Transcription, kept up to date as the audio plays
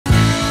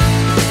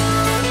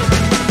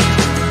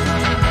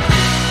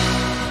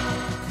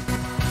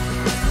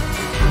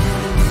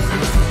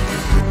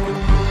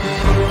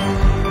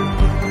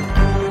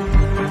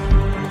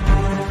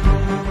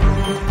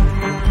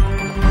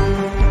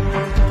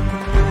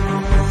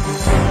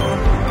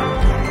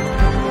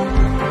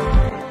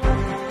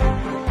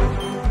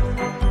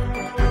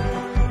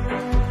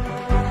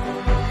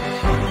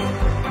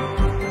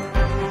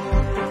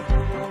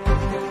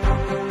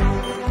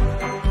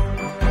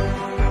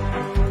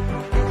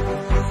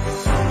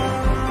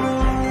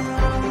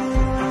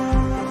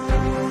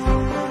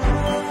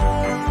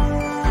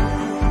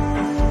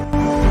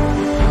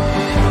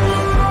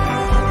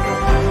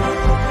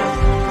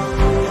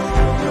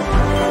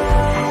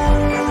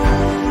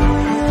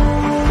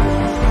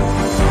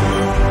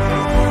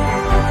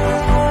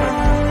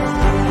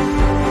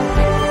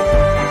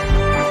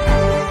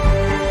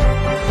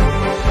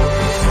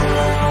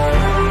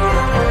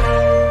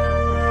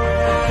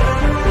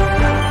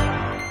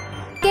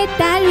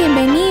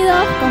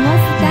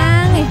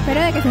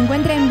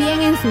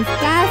sus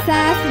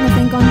casas. Nos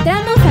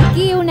encontramos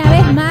aquí una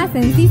vez más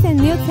en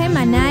Sisenews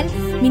semanal.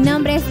 Mi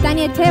nombre es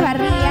Tania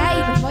Echevarría y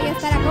los voy a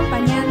estar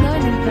acompañando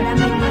en el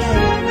programa del día de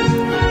hoy.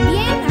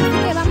 Bien, así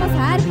que vamos a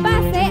dar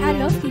pase a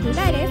los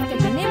titulares que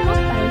tenemos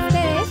para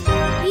ustedes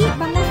y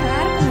vamos a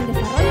dar con el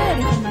desarrollo de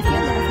la información de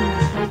la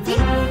semana. ¿Sí?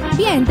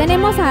 Bien,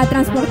 tenemos a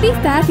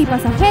transportistas y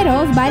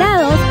pasajeros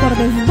varados por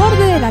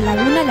desborde de la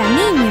laguna La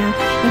Niña.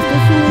 Esto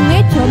es un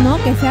hecho, ¿no?,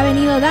 que se ha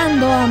venido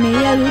dando a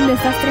medida de un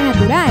desastre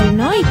natural,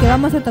 ¿no? Y que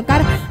vamos a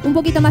tocar un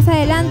poquito más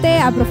adelante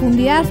a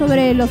profundidad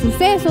sobre los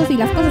sucesos y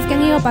las cosas que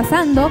han ido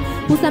pasando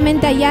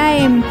justamente allá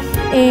en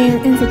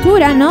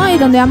Sechura, ¿no? Y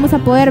donde vamos a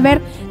poder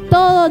ver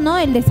todo, ¿no?,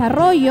 el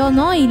desarrollo,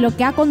 ¿no?, y lo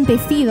que ha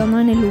acontecido, ¿no?,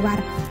 en el lugar.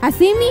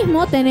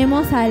 Asimismo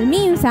tenemos al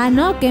MINSA,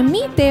 ¿no?, que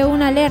emite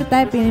una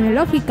alerta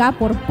epidemiológica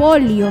por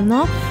polio,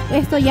 ¿no?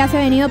 Esto ya se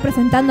ha venido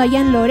presentando allá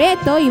en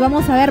Loreto y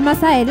vamos a ver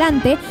más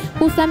adelante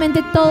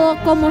justamente todo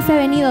cómo se ha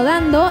venido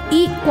dando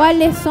y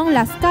cuáles son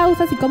las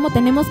causas y cómo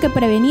tenemos que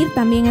prevenir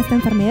también esta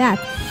enfermedad.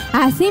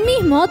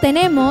 Asimismo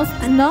tenemos,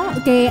 ¿no?,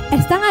 que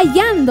están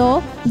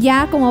hallando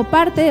ya como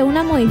parte de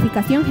una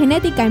modificación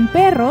genética en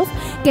perros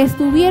que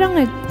estuvieron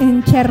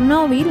en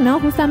Chernóbil, ¿no?,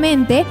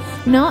 justamente,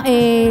 ¿no?,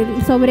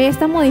 sobre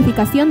esta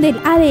modificación del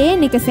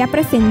ADN que se ha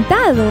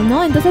presentado,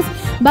 ¿no? Entonces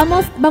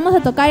vamos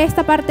a tocar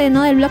esta parte,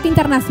 ¿no?, del bloque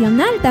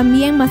internacional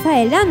también más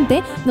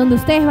adelante, donde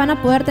ustedes van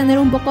a poder tener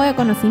un poco de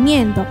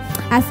conocimiento.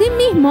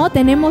 Asimismo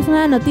tenemos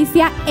una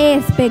noticia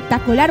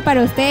espectacular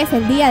para ustedes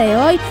el día de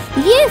hoy, y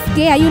es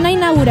que hay una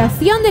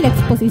inauguración de la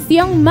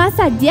exposición Más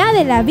Allá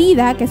de la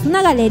Vida, que es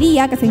una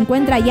galería que se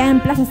encuentra allá en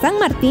Plaza San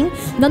Martín,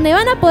 donde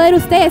van a poder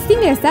ustedes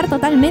ingresar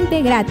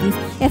totalmente gratis.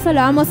 Eso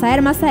lo vamos a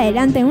ver más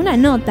adelante en una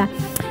nota.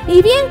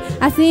 Y bien,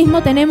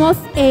 asimismo tenemos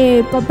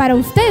para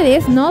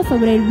ustedes, ¿no?,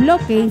 sobre el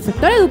bloque y el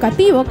sector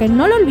educativo, que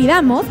no lo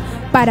olvidamos,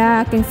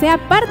 para que sea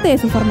parte de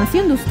su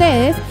formación de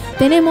ustedes,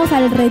 tenemos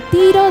al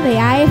retiro de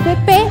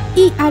AFP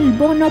y al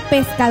bono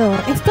pescador.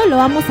 Esto lo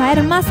vamos a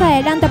ver más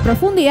adelante a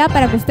profundidad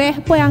para que ustedes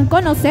puedan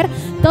conocer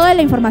toda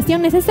la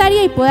información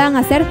necesaria y puedan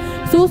hacer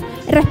sus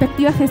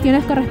respectivas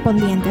gestiones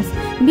correspondientes.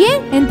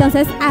 Bien,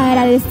 entonces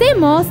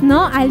agradecemos,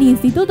 ¿no?, al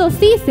Instituto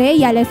Sise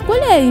y a la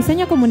Escuela de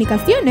Diseño y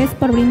Comunicaciones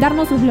por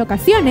brindarnos sus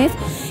locaciones,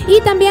 y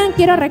también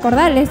quiero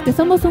recordarles que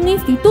somos un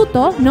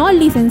instituto, ¿no?,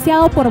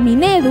 licenciado por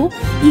Minedu,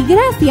 y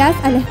gracias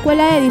a la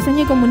Escuela de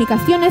Diseño y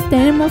Comunicaciones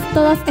tenemos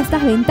todas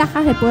estas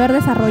ventajas de poder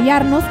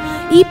desarrollarnos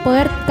y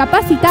poder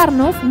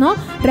capacitarnos, ¿no?,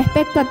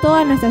 respecto a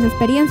todas nuestras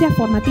experiencias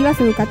formativas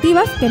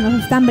educativas que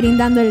nos están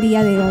brindando el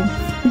día de hoy.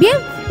 Bien,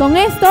 con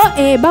esto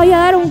voy a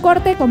dar un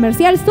corte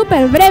comercial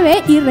súper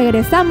breve y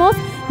regresamos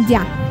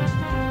ya.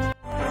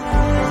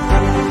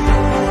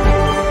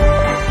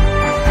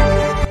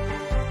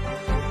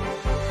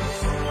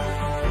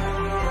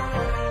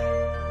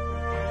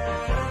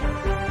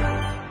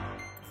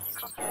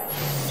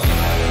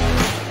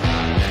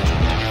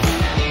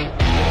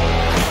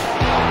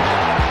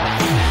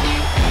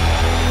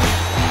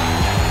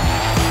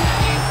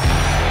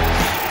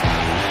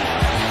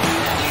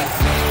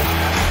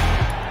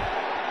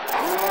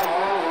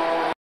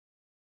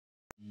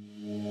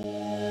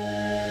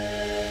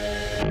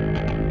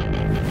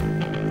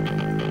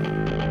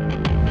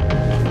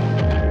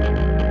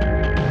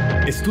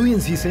 Estudia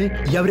en Sise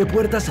y abre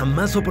puertas a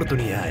más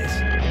oportunidades.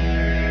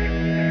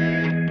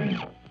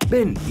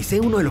 Ven y sé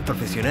uno de los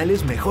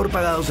profesionales mejor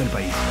pagados del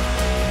país.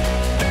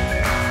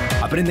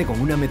 Aprende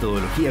con una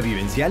metodología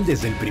vivencial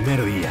desde el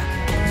primer día.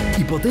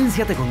 Y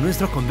poténciate con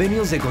nuestros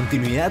convenios de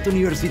continuidad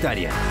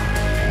universitaria.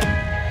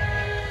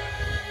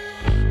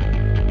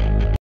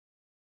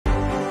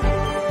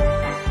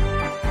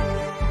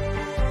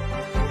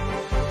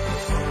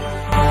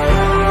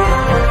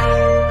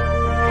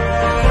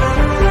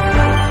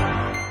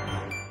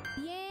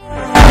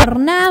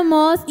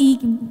 Y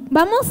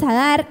vamos a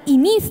dar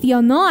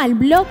inicio, ¿no?, al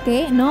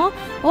bloque, ¿no?,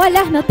 o a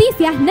las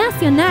noticias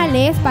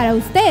nacionales para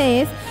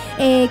ustedes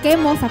que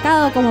hemos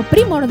sacado como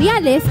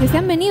primordiales, que se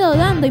han venido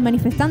dando y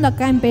manifestando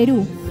acá en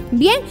Perú.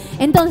 Bien,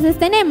 entonces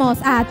tenemos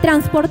a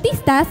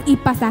transportistas y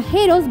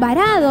pasajeros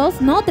varados,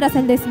 ¿no?, tras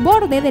el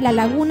desborde de la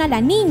laguna La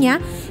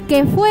Niña,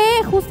 que fue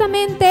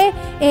justamente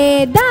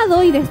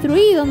dado y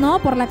destruido, ¿no?,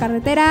 por la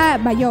carretera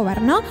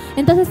Bayóvar, ¿no?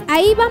 Entonces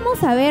ahí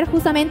vamos a ver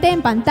justamente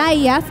en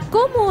pantallas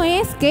cómo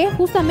es que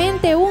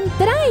justamente un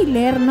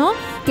tráiler, ¿no?,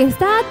 que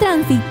está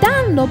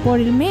transitando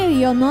por el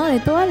medio, ¿no?, de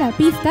toda la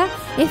pista,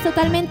 es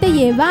totalmente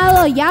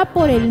llevado ya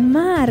por el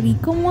mar. Y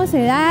cómo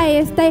se da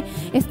este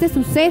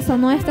suceso,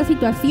 ¿no?, esta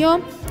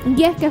situación.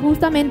 Y es que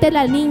justamente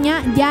la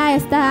niña ya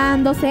está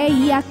dándose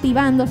y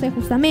activándose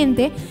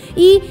justamente.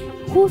 Y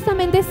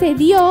justamente se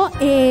dio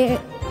el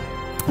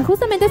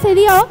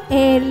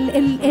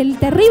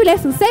terrible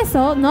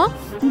suceso, ¿no?,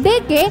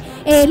 de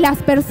que las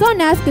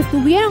personas que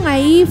estuvieron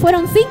ahí,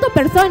 fueron 5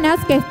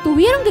 personas que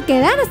tuvieron que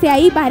quedarse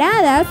ahí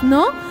paradas,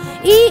 ¿no?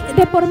 Y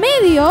de por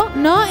medio,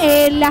 ¿no?,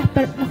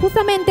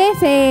 justamente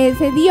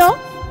se dio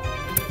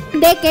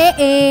de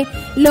que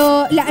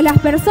las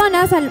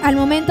personas al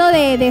momento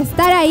de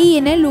estar ahí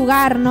en el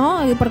lugar,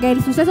 ¿no? Porque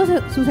el suceso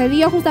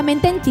sucedió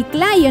justamente en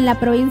Chiclayo, en la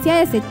provincia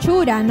de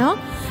Sechura, ¿no?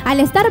 Al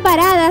estar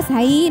paradas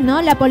ahí,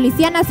 ¿no? La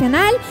Policía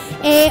Nacional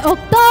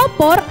optó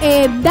por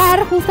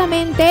dar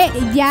justamente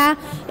ya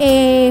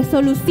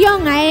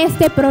solución a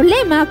este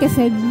problema que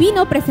se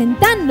vino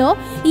presentando,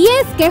 y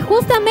es que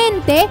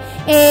justamente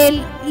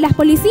la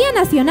Policía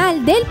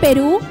Nacional del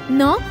Perú,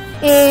 ¿no?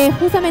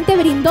 Justamente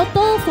brindó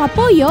todo su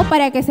apoyo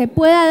para que se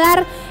pueda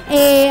dar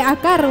a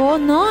cargo,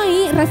 ¿no?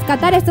 Y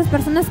rescatar a estas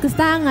personas que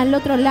estaban al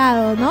otro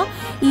lado, ¿no?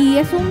 Y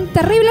es un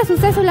terrible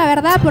suceso, la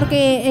verdad,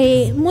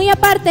 porque muy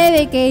aparte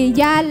de que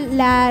ya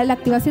la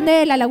activación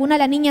de la Laguna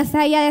La Niña se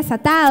haya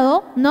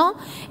desatado, ¿no?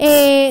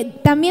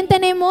 También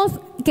tenemos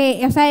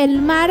que, o sea,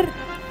 el mar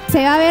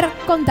se va a ver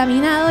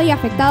contaminado y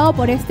afectado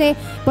por este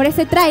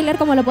tráiler,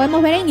 como lo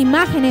podemos ver en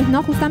imágenes,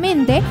 ¿no?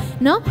 Justamente,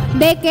 ¿no?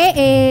 De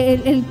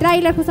que el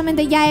tráiler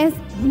justamente ya es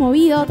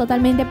movido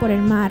totalmente por el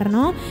mar,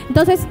 ¿no?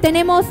 Entonces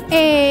tenemos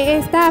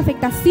esta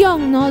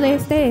afectación, ¿no? De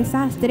este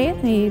desastre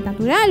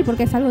natural,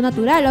 porque es algo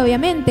natural,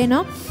 obviamente,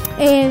 ¿no?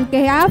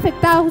 Que ha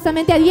afectado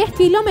justamente a 10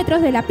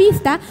 kilómetros de la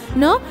pista,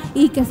 ¿no?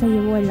 Y que se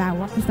llevó el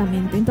agua,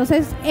 justamente.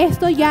 Entonces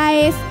esto ya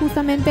es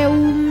justamente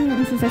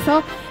un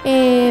suceso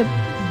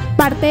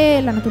parte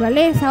de la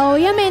naturaleza,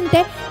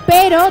 obviamente,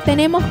 pero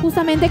tenemos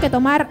justamente que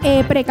tomar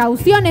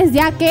precauciones,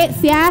 ya que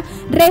se ha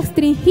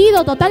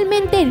restringido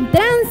totalmente el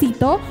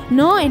tránsito,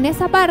 ¿no? En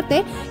esa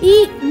parte,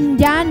 y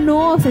ya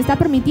no se está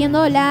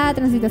permitiendo la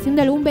transitación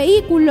de algún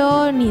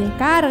vehículo, ni de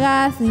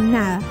cargas, ni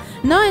nada,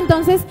 ¿no?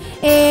 Entonces,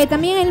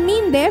 también el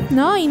MINDEF,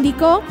 ¿no?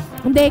 Indicó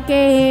de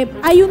que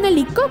hay un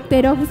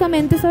helicóptero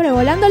justamente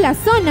sobrevolando la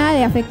zona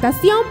de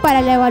afectación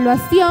para la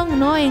evaluación,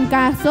 ¿no? En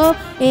caso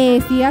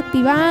siga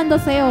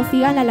activándose o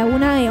siga la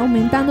laguna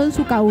aumentando en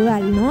su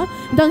caudal, ¿no?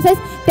 Entonces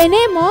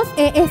tenemos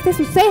este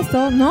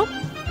suceso, ¿no?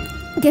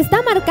 Que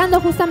está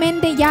marcando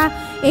justamente ya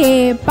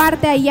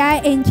parte allá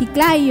en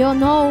Chiclayo,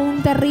 ¿no?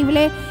 Un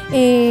terrible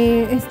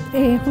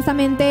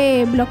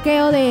justamente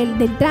bloqueo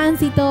del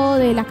tránsito,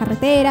 de la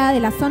carretera, de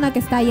la zona que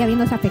está ahí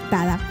viéndose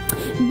afectada.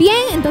 Bien,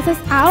 entonces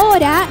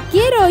ahora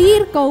quiero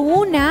ir con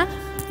una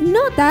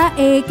nota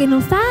que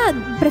nos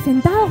ha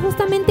presentado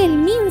justamente el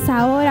MINSA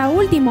ahora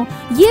último,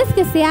 y es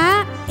que se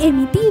ha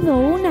emitido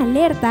una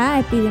alerta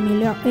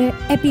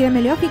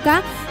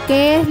epidemiológica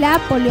que es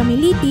la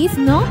poliomielitis,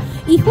 ¿no?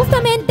 Y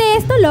justamente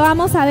esto lo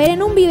vamos a ver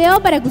en un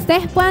video para que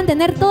ustedes puedan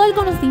tener todo el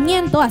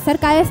conocimiento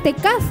acerca de este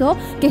caso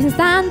que se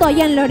está dando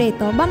allá en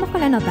Loreto. Vamos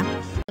con la nota.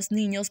 Los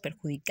niños,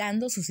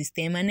 perjudicando su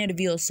sistema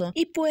nervioso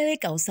y puede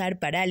causar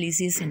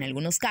parálisis en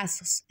algunos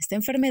casos. Esta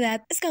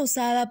enfermedad es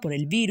causada por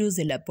el virus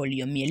de la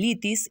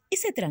poliomielitis y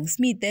se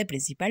transmite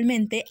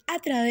principalmente a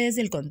través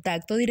del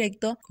contacto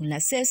directo con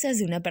las heces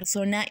de una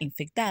persona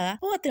infectada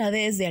o a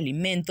través de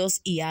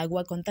alimentos y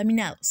agua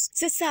contaminados.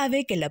 Se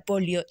sabe que la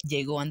polio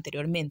llegó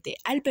anteriormente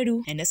al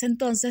Perú. En ese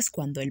entonces,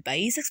 cuando el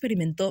país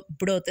experimentó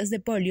brotes de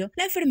polio,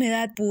 la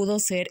enfermedad pudo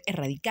ser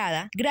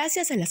erradicada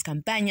gracias a las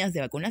campañas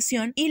de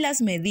vacunación y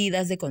las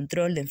medidas de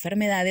control de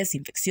enfermedades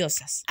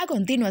infecciosas. A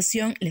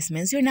continuación, les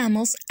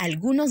mencionamos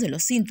algunos de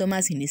los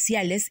síntomas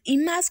iniciales y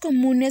más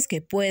comunes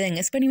que pueden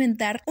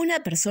experimentar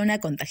una persona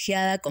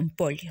contagiada con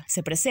polio.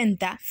 Se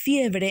presenta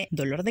fiebre,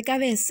 dolor de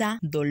cabeza,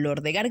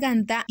 dolor de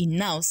garganta y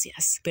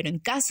náuseas, pero en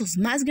casos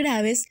más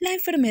graves, la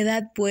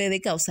enfermedad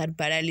puede causar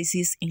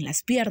parálisis en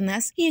las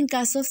piernas y en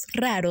casos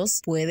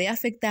raros puede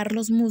afectar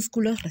los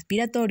músculos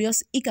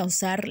respiratorios y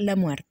causar la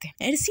muerte.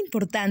 Es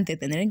importante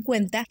tener en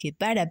cuenta que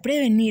para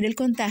prevenir el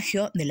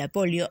contagio de la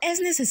polio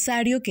es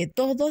necesario que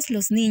todos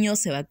los niños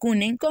se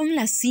vacunen con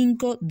las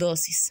 5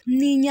 dosis.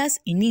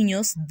 Niñas y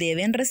niños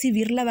deben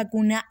recibir la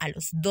vacuna a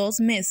los 2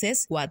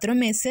 meses, 4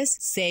 meses,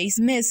 6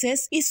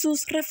 meses y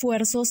sus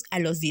refuerzos a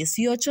los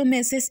 18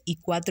 meses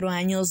y 4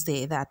 años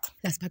de edad.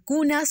 Las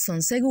vacunas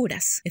son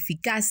seguras,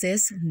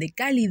 eficaces, de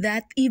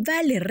calidad y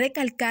vale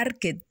recalcar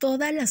que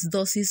todas las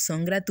dosis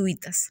son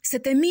gratuitas. Se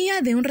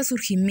temía de un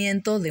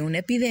resurgimiento de una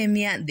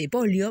epidemia de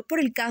polio por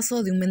el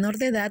caso de un menor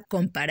de edad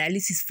con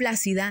parálisis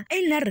flácida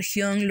en la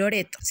región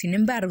Loreto. Sin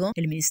embargo,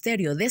 el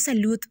Ministerio de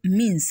Salud,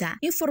 MINSA,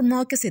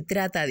 informó que se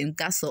trata de un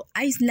caso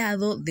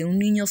aislado de un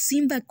niño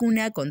sin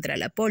vacuna contra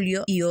la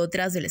polio y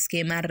otras del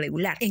esquema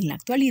regular. En la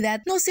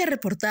actualidad, no se ha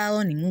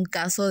reportado ningún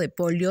caso de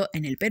polio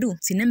en el Perú.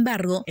 Sin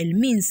embargo, el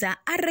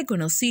MINSA ha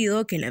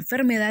reconocido que la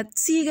enfermedad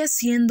sigue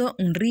siendo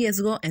un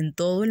riesgo en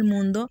todo el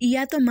mundo y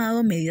ha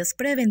tomado medidas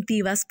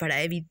preventivas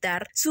para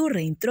evitar su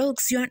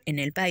reintroducción en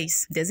el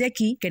país. Desde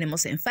aquí,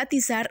 queremos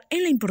enfatizar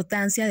en la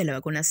importancia de la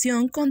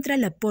vacunación contra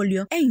la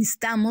polio e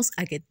instamos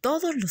a que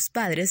todos los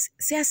padres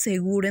se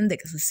aseguren de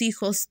que sus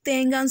hijos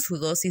tengan su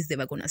dosis de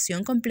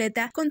vacunación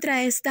completa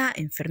contra esta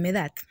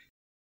enfermedad.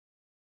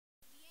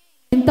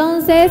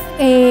 Entonces,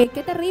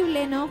 qué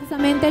terrible, ¿no?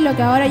 Justamente lo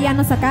que ahora ya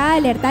nos acaba de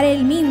alertar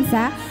el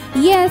MINSA,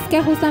 y es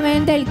que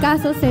justamente el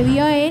caso se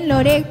vio en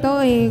Loreto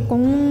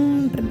con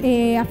un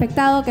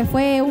afectado que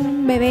fue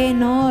un bebé,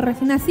 ¿no?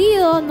 Recién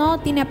nacido,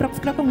 ¿no? Tiene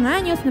creo que 1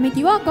 año, si no me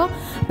equivoco,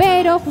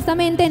 pero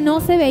justamente no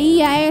se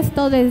veía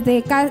esto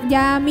desde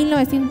ya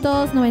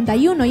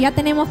 1991, ya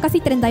tenemos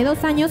casi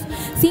 32 años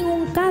sin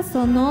un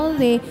caso, ¿no?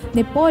 de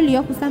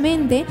polio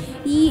justamente,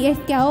 y es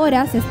que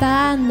ahora se está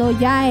dando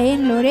ya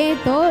en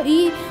Loreto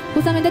y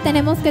justamente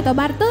tenemos que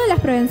tomar todas las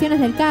prevenciones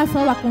del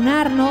caso,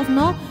 vacunarnos,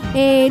 ¿no?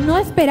 No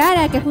esperar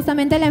a que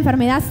justamente la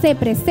enfermedad se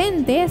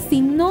presente,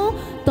 sino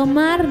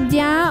tomar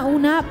ya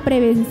una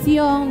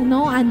prevención,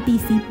 ¿no?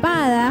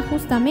 Anticipada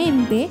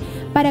justamente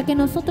para que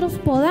nosotros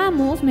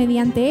podamos,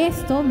 mediante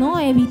esto, ¿no?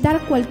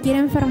 Evitar cualquier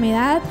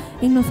enfermedad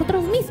en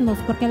nosotros mismos,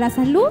 porque la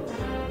salud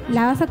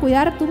la vas a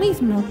cuidar tú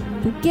mismo.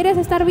 Tú quieres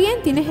estar bien,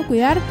 tienes que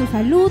cuidar tu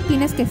salud,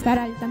 tienes que estar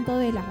al tanto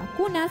de las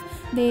vacunas,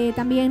 de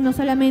también no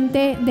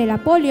solamente de la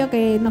polio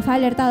que nos ha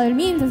alertado el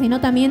MINSA, sino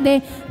también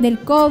del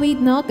COVID,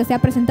 ¿no? Que se ha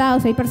presentado.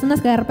 Si hay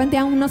personas que de repente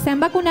aún no se han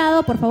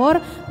vacunado, por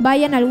favor,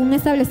 vayan a algún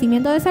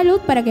establecimiento de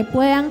salud para que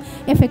puedan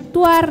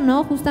efectuar,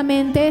 ¿no?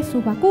 Justamente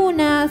sus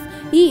vacunas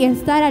y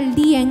estar al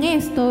día en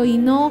esto y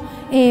no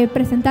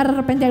presentar de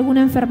repente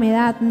alguna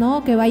enfermedad,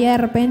 ¿no? Que vaya de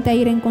repente a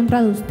ir en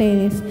contra de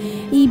ustedes.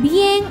 Y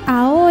bien,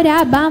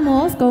 ahora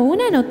vamos con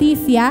una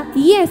noticia,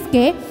 y es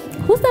que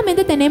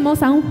justamente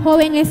tenemos a un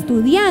joven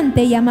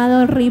estudiante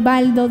llamado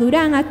Rivaldo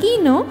Durán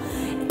Aquino,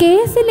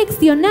 que es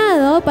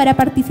seleccionado para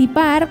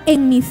participar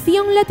en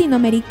misión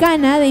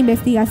latinoamericana de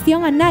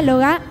investigación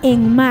análoga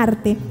en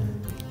Marte.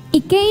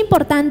 Y qué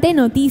importante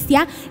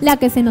noticia la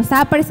que se nos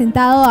ha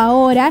presentado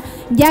ahora,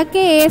 ya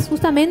que es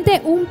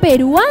justamente un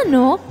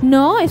peruano,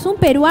 ¿no? Es un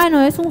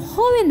peruano, es un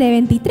joven de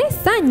 23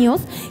 años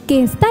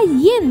que está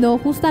yendo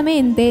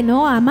justamente,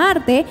 ¿no? A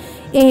Marte,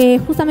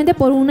 justamente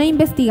por una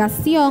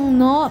investigación,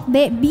 ¿no?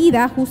 De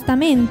vida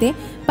justamente,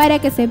 para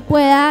que se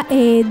pueda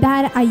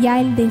dar allá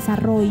el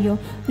desarrollo.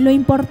 Lo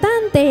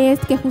importante es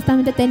que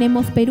justamente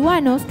tenemos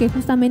peruanos que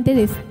justamente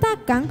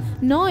destacan,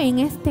 ¿no? En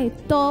este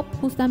top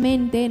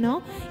justamente,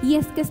 ¿no? Y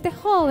es que este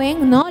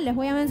joven, ¿no? Les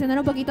voy a mencionar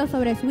un poquito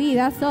sobre su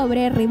vida,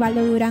 sobre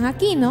Rivaldo Durán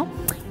Aquino,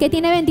 que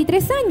tiene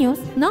 23 años,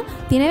 ¿no?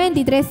 Tiene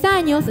 23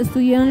 años,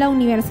 estudió en la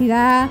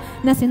Universidad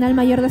Nacional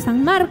Mayor de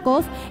San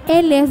Marcos,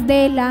 él es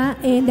del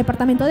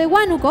departamento de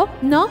Huánuco,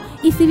 ¿no?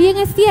 Y si bien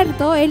es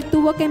cierto, él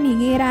tuvo que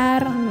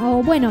emigrar,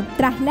 o bueno,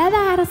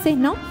 trasladarse,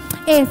 ¿no?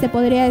 Se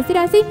podría decir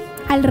así,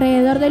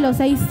 alrededor de los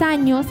 6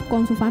 años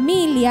con su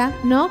familia,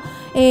 ¿no?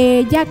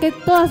 Ya que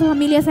toda su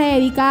familia se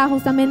dedicaba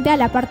justamente a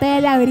la parte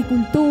de la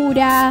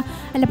agricultura,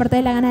 a la parte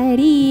de la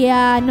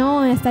ganadería,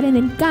 ¿no? Estar en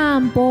el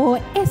campo,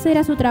 ese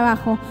era su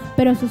trabajo.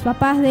 Pero sus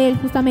papás de él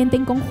justamente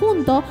en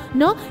conjunto,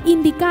 ¿no?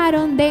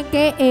 Indicaron de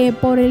que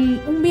por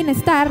un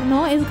bienestar,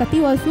 ¿no?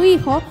 Educativo de su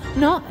hijo,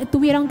 ¿no?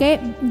 Tuvieron que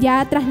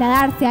ya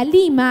trasladarse a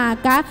Lima,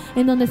 acá,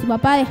 en donde su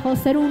papá dejó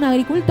ser un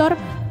agricultor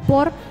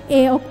por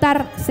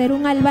optar ser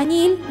un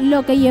albañil,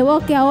 lo que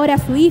llevó que ahora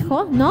su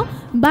hijo, ¿no?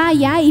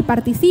 Vaya y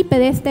participe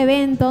de este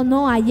evento,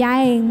 ¿no?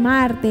 Allá en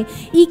Marte.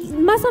 Y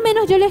más o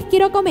menos yo les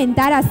quiero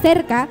comentar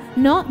acerca,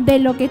 ¿no? De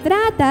lo que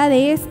trata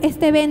de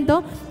este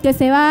evento que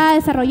se va a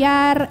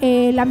desarrollar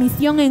la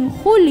misión en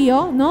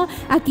julio, ¿no?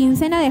 A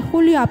quincena de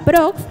julio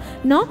aprox,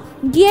 ¿no?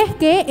 Y es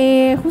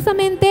que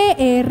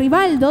justamente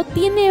Rivaldo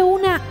tiene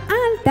una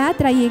alta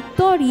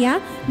trayectoria,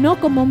 ¿no?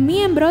 Como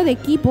miembro de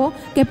equipo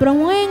que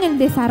promueven el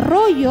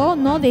desarrollo,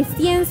 ¿no? De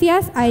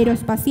ciencias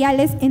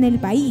aeroespaciales en el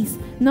país,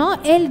 ¿no?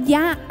 Él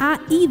ya ha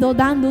ido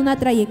dando una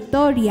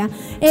trayectoria.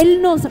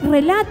 Él nos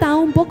relata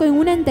un poco en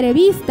una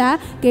entrevista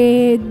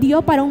que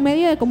dio para un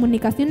medio de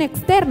comunicación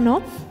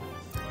externo,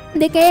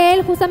 de que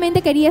él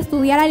justamente quería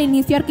estudiar al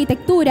inicio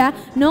arquitectura,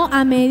 ¿no?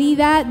 A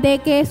medida de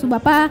que su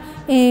papá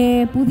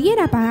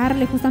pudiera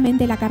pagarle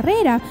justamente la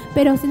carrera,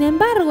 pero sin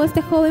embargo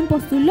este joven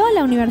postuló a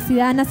la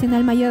Universidad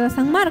Nacional Mayor de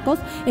San Marcos,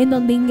 en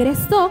donde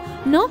ingresó,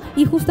 ¿no?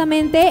 Y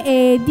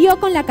justamente dio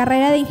con la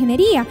carrera de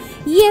ingeniería.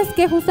 Y es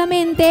que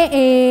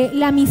justamente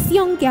la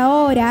misión que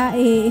ahora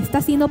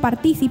está siendo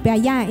partícipe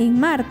allá en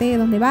Marte,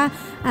 donde va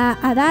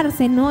a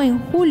darse, ¿no? En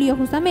julio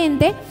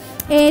justamente,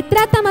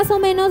 trata más o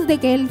menos de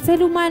que el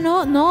ser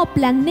humano, ¿no?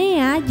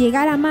 Planea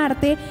llegar a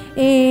Marte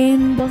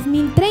en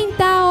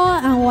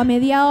 2030 o a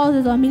mediados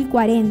de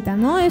 2040,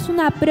 ¿no? Es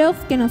una prueba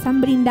que nos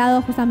han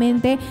brindado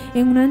justamente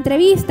en una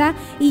entrevista,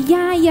 y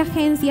ya hay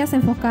agencias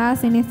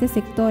enfocadas en este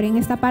sector, en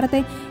esta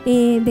parte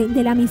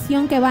de la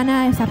misión que van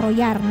a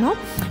desarrollar, ¿no?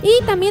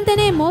 Y también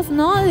tenemos,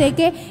 ¿no? De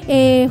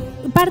que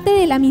parte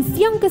de la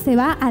misión que se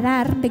va a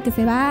dar, de que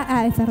se va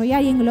a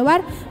desarrollar y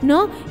englobar,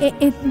 ¿no?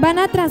 Van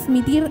a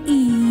transmitir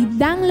y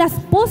dan las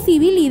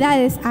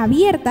posibilidades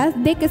abiertas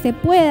de que se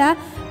pueda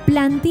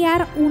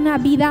plantear una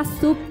vida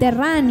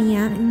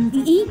subterránea,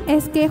 y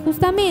es que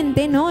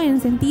justamente, ¿no?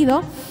 En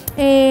sentido,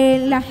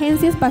 la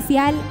Agencia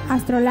Espacial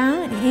Astrolan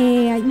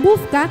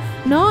busca,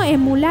 ¿no?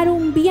 Emular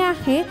un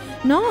viaje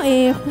 ¿no?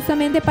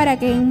 Justamente para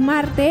que en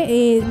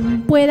Marte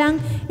puedan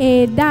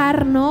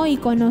dar, ¿no? Y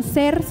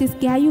conocer si es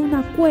que hay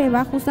una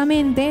cueva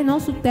justamente, ¿no?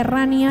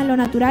 Subterránea, lo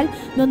natural,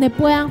 donde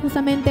puedan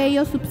justamente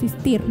ellos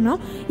subsistir, ¿no?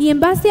 Y en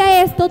base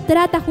a esto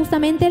trata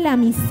justamente la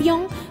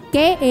misión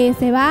que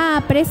se va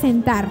a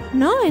presentar,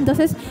 ¿no?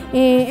 Entonces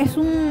es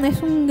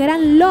un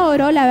gran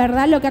logro, la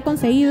verdad, lo que ha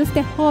conseguido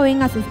este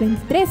joven a sus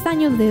 23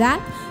 años de edad,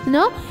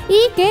 ¿no? Y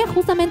que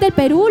justamente el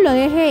Perú lo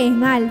deje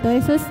en alto.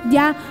 Eso es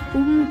ya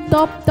un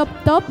top,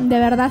 de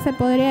verdad se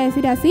podría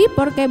decir así,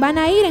 porque van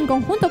a ir en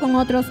conjunto con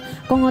otras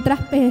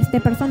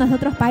personas de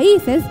otros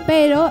países,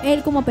 pero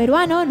él como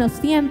peruano no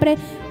siempre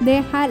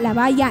deja la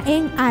valla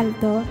en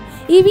alto.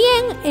 Y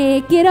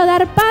bien, quiero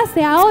dar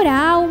pase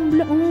ahora a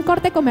un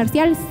corte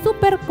comercial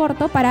súper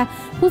corto para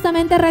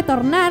justamente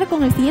retornar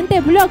con el siguiente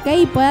bloque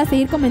y pueda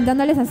seguir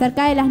comentándoles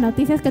acerca de las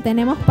noticias que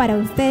tenemos para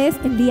ustedes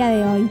el día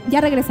de hoy.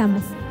 Ya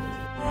regresamos.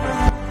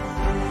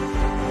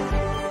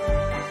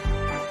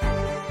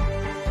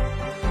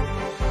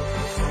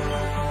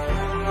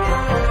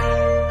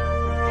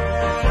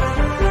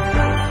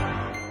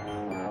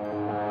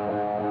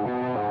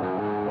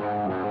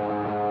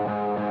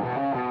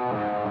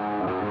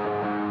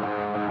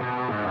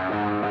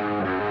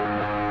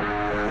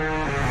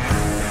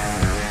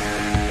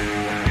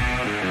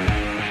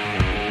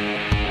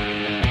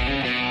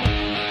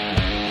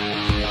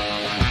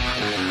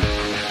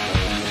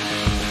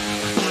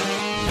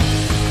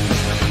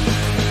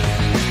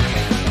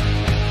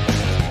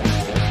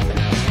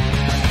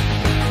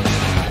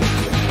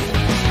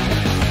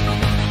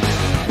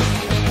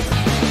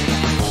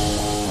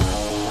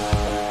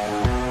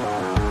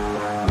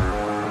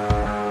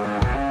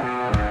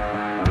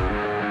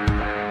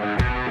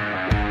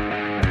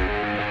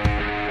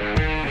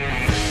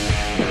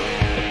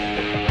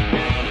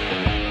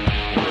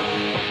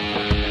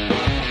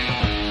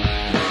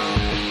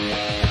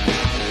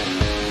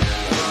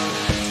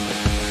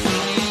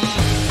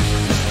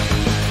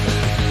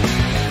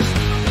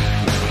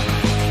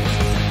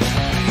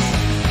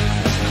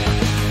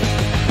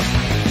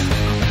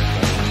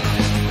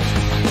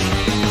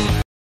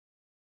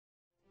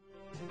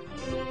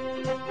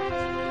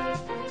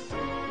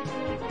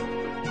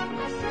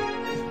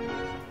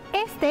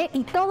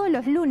 Y todos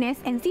los lunes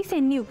en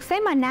Sisenews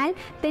semanal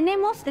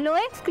tenemos lo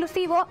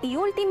exclusivo y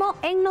último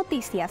en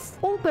noticias.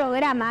 Un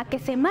programa que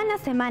semana a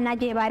semana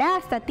llevará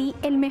hasta ti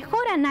el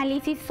mejor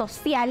análisis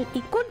social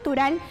y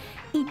cultural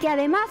y que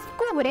además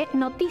cubre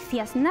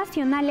noticias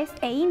nacionales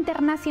e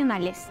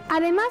internacionales.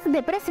 Además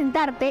de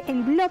presentarte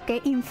el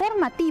bloque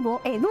informativo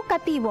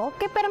educativo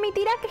que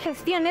permitirá que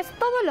gestiones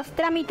todos los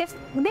trámites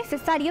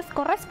necesarios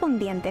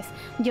correspondientes.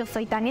 Yo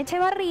soy Tania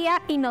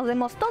Echevarría y nos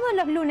vemos todos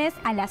los lunes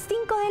a las 5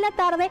 de la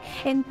tarde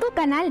en tu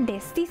canal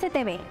de Sise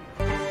TV.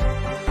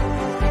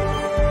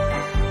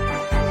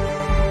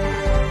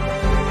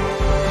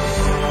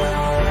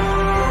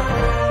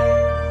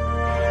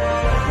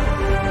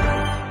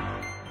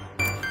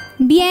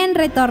 Bien,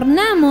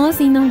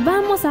 retornamos y nos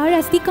vamos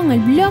ahora sí con el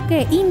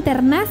bloque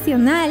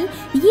internacional,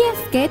 y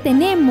es que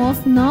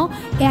tenemos, ¿no?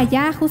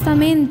 Allá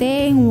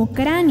justamente en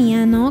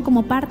Ucrania, ¿no?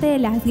 Como parte de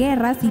las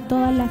guerras y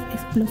todas las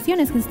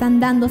explosiones que están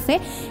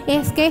dándose,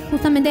 es que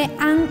justamente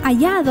han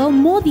hallado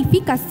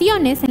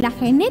modificaciones en la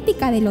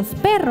genética de los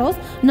perros,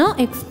 ¿no?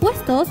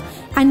 Expuestos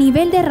a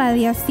nivel de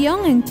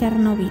radiación en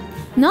Chernobyl,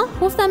 ¿no?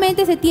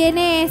 Justamente se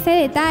tiene ese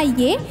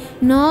detalle,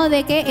 ¿no?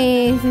 De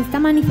que se está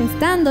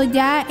manifestando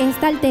ya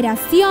esta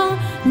alteración,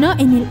 ¿no?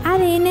 En el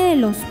ADN de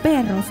los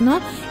perros, ¿no?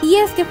 Y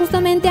es que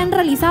justamente han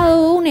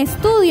realizado un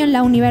estudio en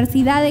la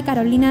Universidad de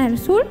Carolina del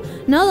Sur,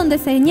 ¿no? Donde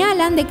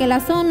señalan de que la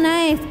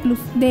zona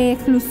de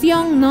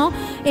exclusión, ¿no?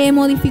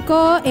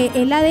 Modificó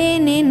el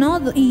ADN, ¿no?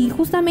 Y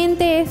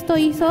justamente esto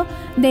hizo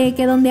de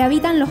que donde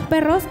habitan los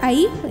perros,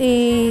 ahí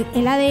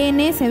el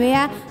ADN se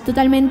vea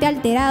totalmente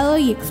alterado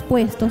y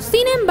expuesto.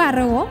 Sin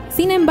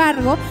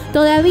embargo,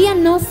 todavía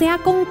no se ha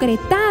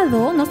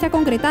concretado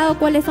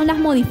cuáles son las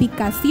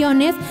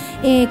modificaciones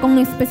con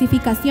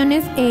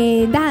especificaciones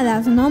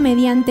dadas, ¿no?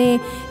 Mediante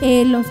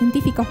los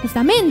científicos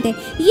justamente.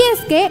 Y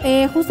es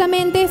que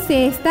justamente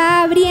se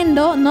está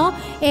abriendo, ¿no?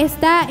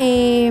 Esta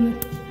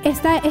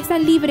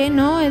libre,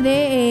 ¿no?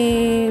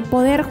 De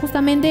poder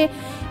justamente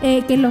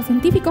que los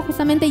científicos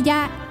justamente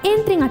ya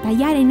entren a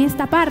tallar en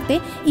esta parte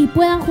y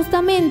puedan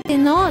justamente,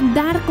 ¿no?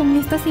 Dar con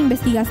estas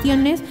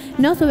investigaciones,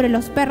 ¿no? Sobre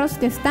los perros,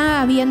 que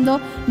está habiendo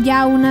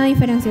ya una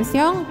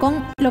diferenciación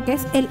con lo que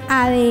es el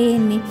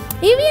ADN.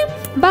 Y bien,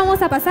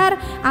 vamos a pasar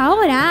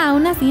ahora a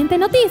una siguiente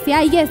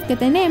noticia, y es que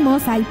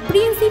tenemos al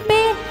príncipe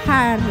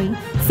Harry.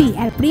 Sí,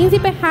 al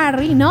príncipe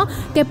Harry, ¿no?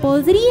 Que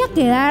podría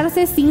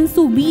quedarse sin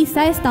su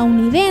visa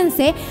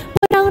estadounidense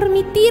para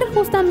permitir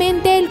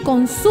justamente el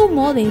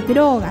consumo de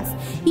drogas.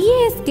 Y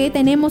es que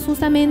tenemos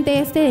justamente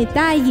este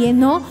detalle,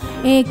 ¿no?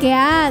 Que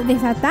ha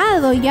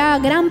desatado ya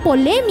gran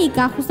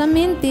polémica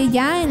justamente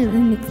ya en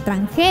el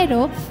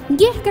extranjero.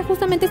 Y es que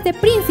justamente este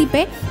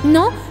príncipe,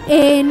 ¿no?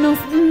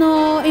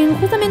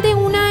 Justamente en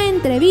una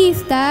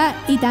entrevista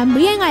y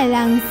también al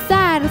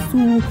lanzar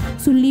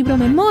su libro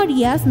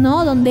Memorias,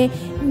 ¿no? Donde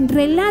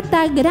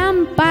relata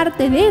gran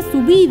parte de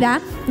su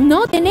vida,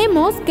 ¿no?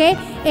 Tenemos que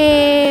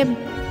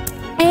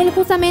él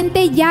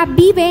justamente ya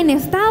vive en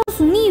Estados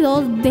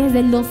Unidos desde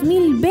el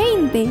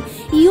 2020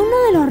 y uno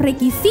de los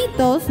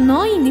requisitos,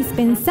 ¿no?,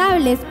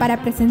 indispensables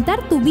para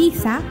presentar tu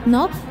visa,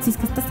 ¿no?, si es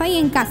que estás ahí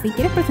en casa y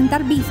quieres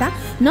presentar visa,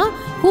 ¿no?,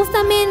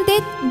 justamente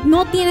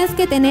no tienes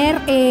que tener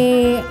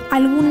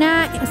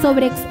alguna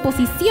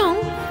sobreexposición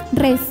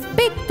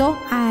respecto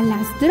a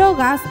las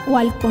drogas o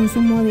al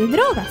consumo de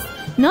drogas,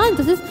 ¿no?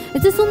 Entonces,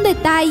 este es un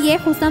detalle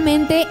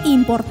justamente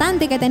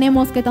importante que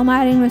tenemos que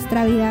tomar en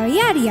nuestra vida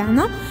diaria,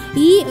 ¿no?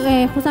 Y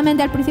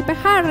justamente al príncipe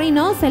Harry,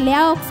 ¿no?, se le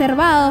ha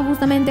observado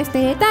justamente este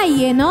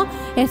detalle, ¿no?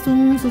 Es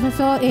un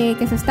suceso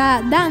que se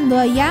está dando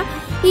allá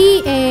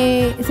y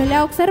se le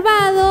ha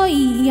observado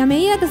y a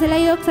medida que se le ha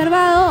ido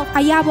observado,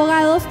 hay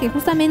abogados que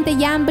justamente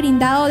ya han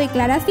brindado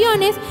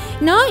declaraciones,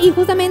 ¿no? Y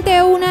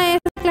justamente una de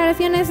esas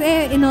declaraciones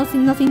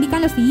nos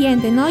indican lo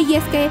siguiente, ¿no? Y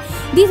es que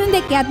dicen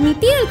de que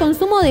admitir el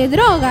consumo de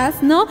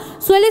drogas, ¿no?,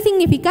 suele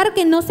significar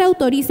que no se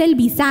autoriza el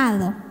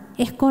visado.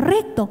 Es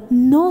correcto,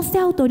 no se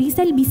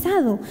autoriza el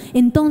visado.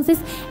 Entonces,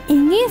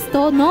 en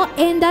esto, ¿no?,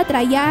 entra a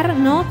trallar,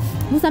 ¿no?,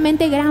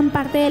 justamente gran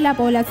parte de la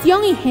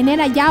población y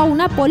genera ya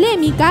una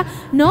polémica,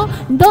 ¿no?,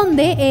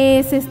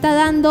 donde se está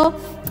dando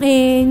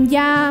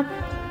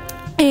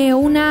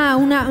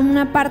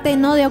una parte,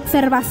 ¿no?, de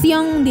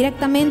observación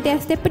directamente a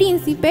este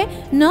príncipe,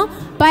 ¿no?,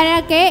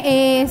 para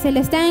que se le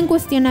esté en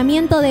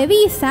cuestionamiento de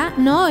visa,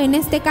 ¿no? En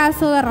este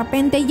caso, de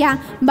repente ya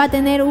va a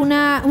tener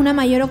una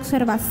mayor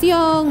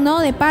observación, ¿no?,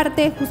 de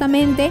parte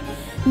justamente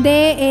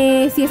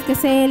de si es que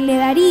se le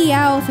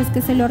daría o si es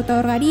que se le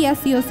otorgaría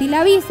sí o sí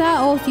la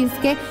visa, o si es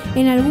que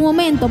en algún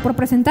momento por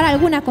presentar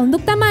alguna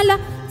conducta mala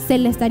se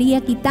le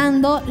estaría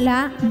quitando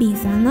la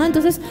visa, ¿no?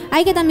 Entonces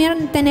hay que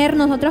también tener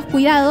nosotros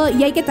cuidado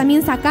y hay que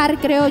también sacar,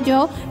 creo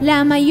yo,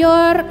 la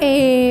mayor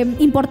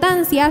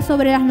importancia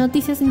sobre las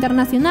noticias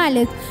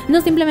internacionales.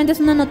 No simplemente es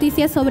una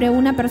noticia sobre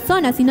una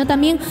persona, sino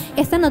también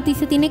esta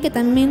noticia tiene que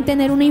también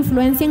tener una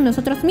influencia en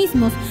nosotros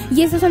mismos,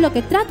 y eso es lo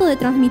que trato de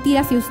transmitir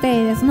hacia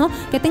ustedes, ¿no?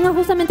 Que tengan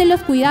justamente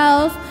los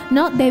cuidados,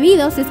 ¿no?,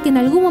 debidos, es que en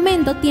algún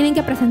momento tienen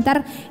que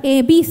presentar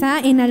visa,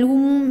 en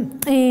algún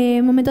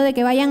momento de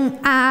que vayan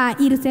a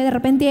irse de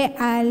repente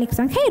al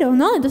extranjero,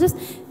 ¿no? Entonces,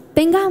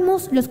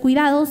 tengamos los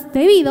cuidados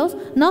debidos,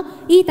 ¿no?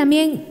 Y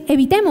también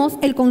evitemos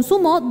el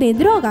consumo de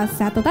drogas. O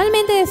sea,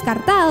 totalmente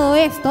descartado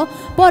esto,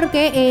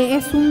 porque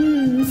es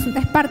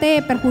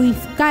parte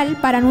perjudicial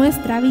para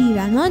nuestra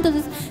vida, ¿no?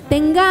 Entonces,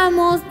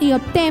 tengamos y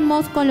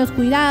optemos con los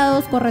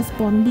cuidados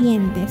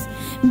correspondientes.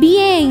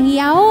 Bien, y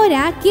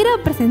ahora quiero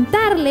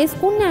presentarles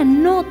una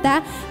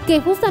nota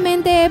que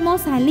justamente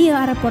hemos salido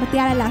a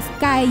reportear a las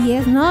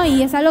calles, ¿no?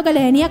 Y es algo que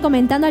les venía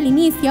comentando al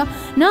inicio,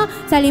 ¿no?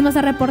 Salimos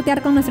a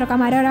reportear con nuestro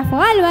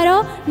camarógrafo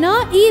Álvaro, ¿no?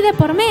 Y de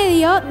por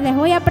medio les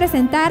voy a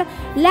presentar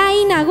la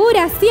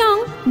inauguración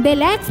de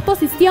la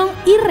exposición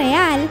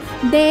irreal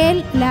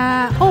de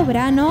la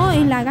obra, ¿no?,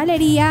 en la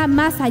galería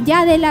Más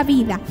Allá de la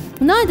Vida,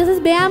 ¿no?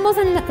 Entonces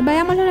veámoslo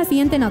en la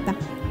siguiente nota.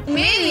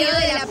 Medio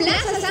de la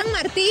Plaza San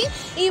Martín,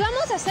 y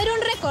vamos a hacer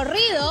un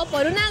recorrido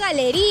por una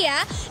galería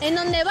en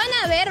donde van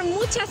a ver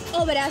muchas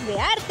obras de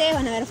arte,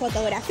 van a ver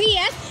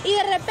fotografías y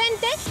de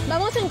repente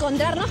vamos a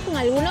encontrarnos con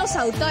algunos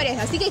autores,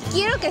 así que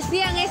quiero que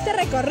sigan este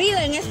recorrido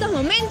en estos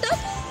momentos.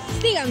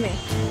 Síganme.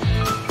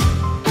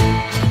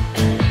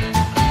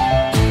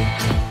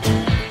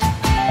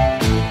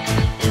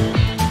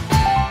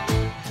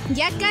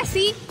 Ya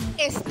casi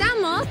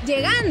estamos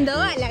llegando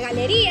a la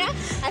galería,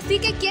 así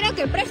que quiero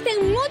que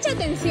presten mucha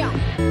atención.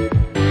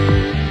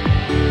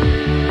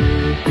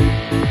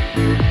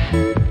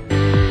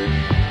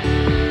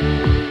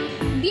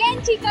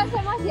 Bien, chicos,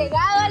 hemos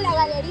llegado a la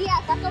galería,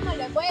 acá como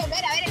lo pueden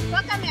ver. A ver,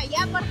 enfócame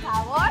allá, por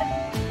favor.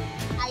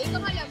 Ahí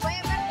como lo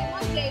pueden ver,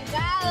 hemos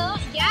llegado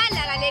ya a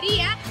la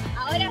galería.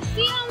 Ahora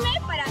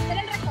síganme para hacer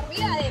el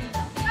recorrido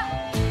adentro.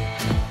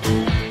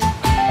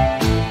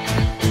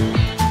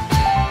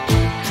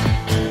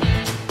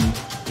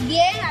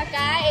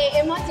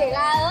 Hemos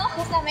llegado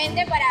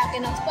justamente para que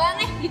nos puedan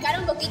explicar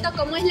un poquito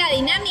cómo es la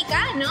dinámica,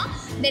 ¿no?,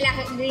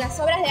 de las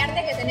obras de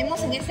arte que tenemos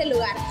en este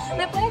lugar.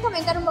 ¿Me pueden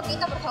comentar un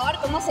poquito, por favor,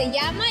 cómo se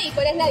llama y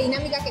cuál es la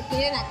dinámica que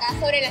tienen acá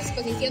sobre la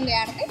exposición de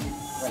arte?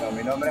 Bueno,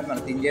 mi nombre es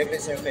Martín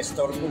Yepes, soy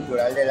gestor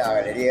cultural de la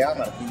galería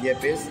Martín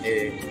Yepes.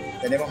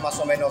 Tenemos más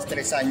o menos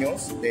 3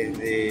 años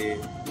desde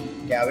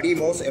que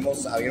abrimos,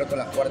 hemos abierto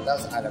las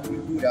puertas a la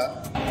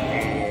cultura.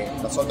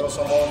 Nosotros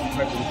somos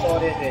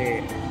precursores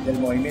del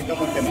movimiento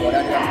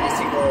contemporáneo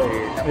artístico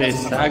de la Plaza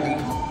San Martín,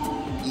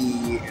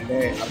 y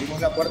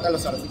abrimos la puerta a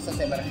los artistas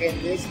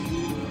emergentes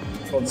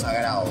y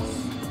consagrados.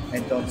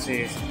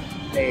 Entonces,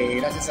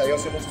 gracias a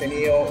Dios hemos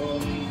tenido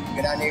un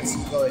gran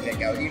éxito desde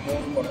que abrimos,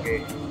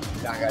 porque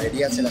las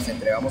galerías se las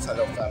entregamos a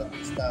los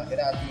artistas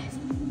gratis,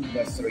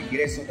 nuestro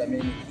ingreso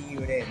también es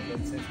libre,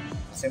 entonces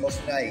hacemos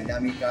una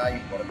dinámica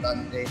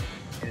importante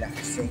en la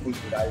gestión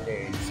cultural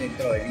del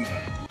centro de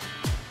Lima.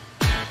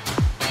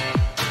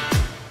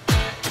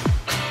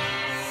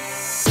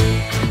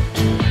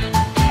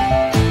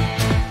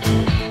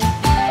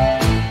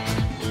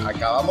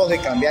 tratamos de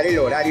cambiar el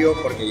horario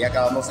porque ya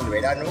acabamos el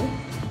verano.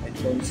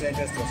 Entonces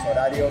nuestros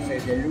horarios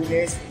es de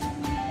lunes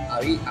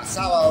a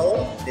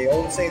sábado, de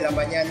 11 de la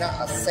mañana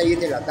a 6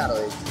 de la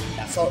tarde.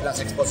 Las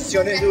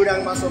exposiciones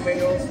duran más o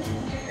menos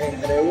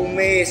entre un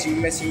mes y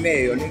un mes y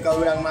medio, nunca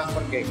duran más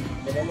porque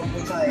tenemos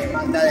mucha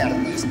demanda de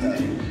artistas.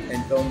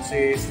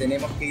 Entonces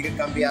tenemos que ir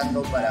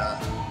cambiando para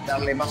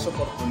darle más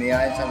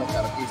oportunidades a los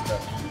artistas.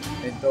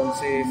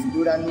 Entonces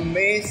duran un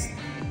mes.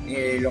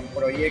 Los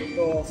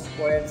proyectos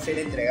pueden ser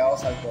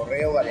entregados al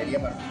correo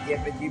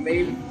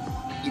galeria@gmail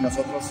y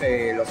nosotros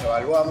los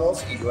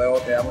evaluamos y luego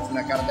te damos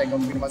una carta de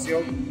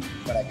confirmación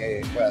para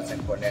que puedas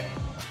exponer.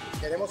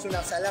 Tenemos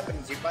una sala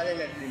principal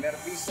en el primer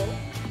piso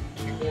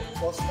que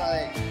consta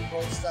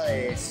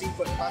de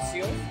 5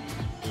 espacios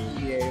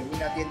y de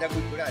una tienda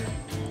cultural.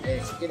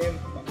 Si quieren,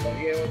 los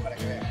llevo para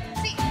que vean.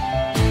 Sí.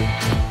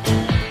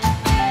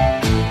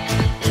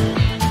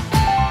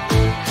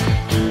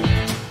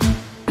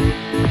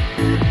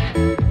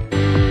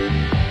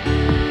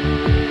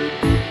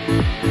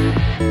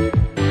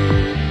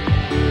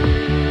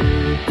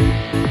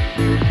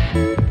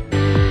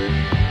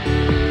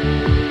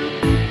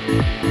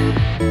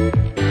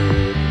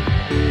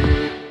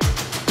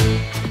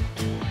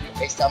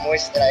 Esta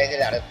muestra es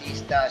del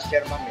artista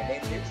Sherman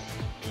Meléndez,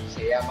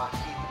 se llama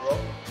Hip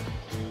Rock.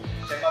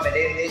 Sherman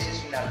Meléndez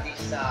es un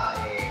artista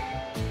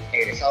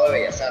egresado de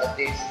Bellas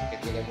Artes que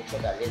tiene mucho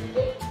talento.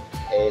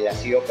 Él ha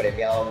sido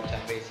premiado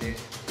muchas veces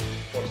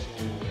por su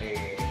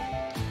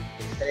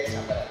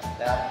destreza para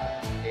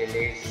pintar. Él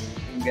es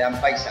un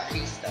gran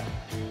paisajista.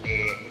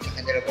 Mucha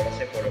gente lo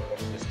conoce por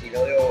su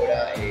estilo de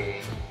obra,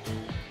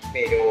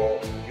 pero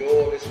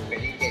yo le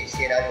sugerí que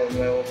hiciera algo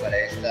nuevo para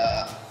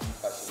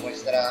su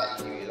muestra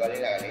individual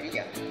en la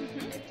galería.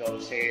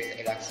 Entonces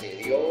él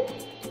accedió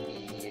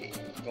y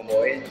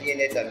como él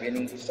tiene también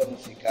un gusto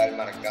musical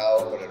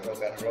marcado por el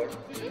rock and roll,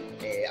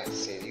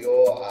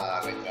 accedió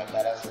a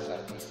retratar a sus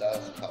artistas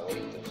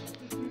favoritos.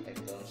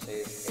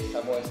 Entonces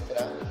esta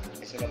muestra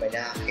es un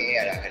homenaje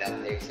a las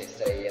grandes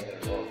estrellas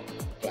del rock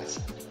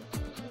clásico.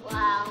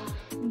 Wow.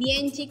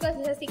 Bien, chicos,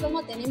 es así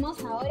como tenemos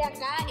ahora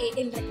acá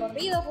el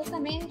recorrido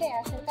justamente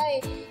acerca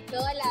de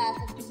todas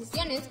las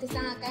exposiciones que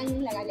están acá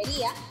en la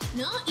galería,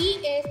 ¿no? Y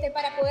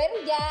para poder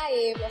ya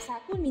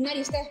culminar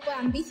y ustedes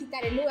puedan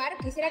visitar el lugar,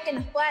 quisiera que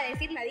nos pueda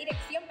decir la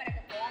dirección para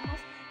que podamos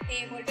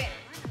volver,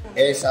 ¿no?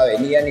 Es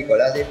Avenida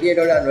Nicolás de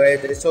Piérola,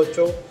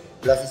 938,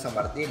 Plaza San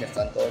Martín.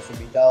 Están todos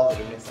invitados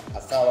de lunes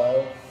a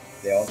sábado,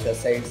 de 11 a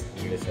 6,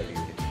 ingreso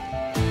libre.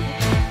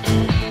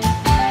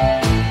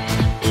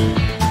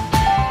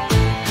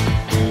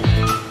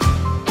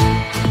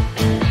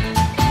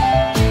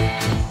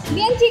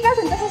 Chicos,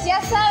 entonces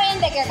ya saben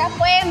de que acá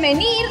pueden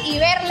venir y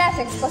ver las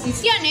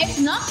exposiciones,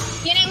 ¿no?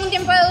 Tienen un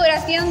tiempo de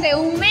duración de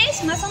un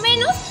mes más o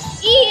menos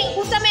y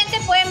justamente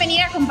pueden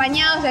venir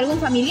acompañados de algún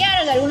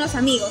familiar o de algunos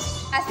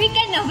amigos. Así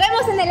que nos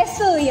vemos en el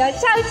estudio.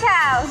 ¡Chao,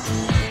 chao!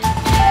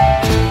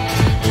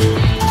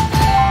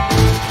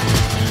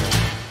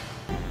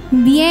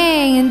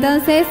 Bien,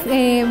 entonces,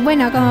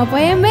 bueno, como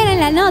pueden ver en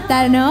la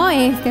nota, ¿no?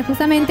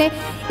 Justamente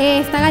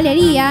esta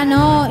galería,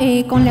 ¿no?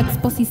 Con la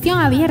exposición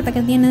abierta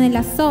que tienen de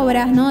las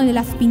obras, ¿no? De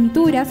las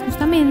pinturas,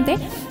 justamente,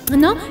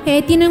 ¿no?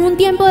 Tienen un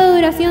tiempo de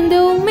duración de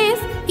un mes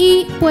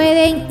y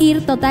pueden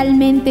ir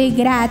totalmente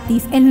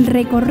gratis. El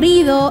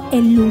recorrido,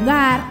 el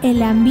lugar,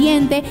 el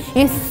ambiente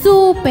es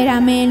súper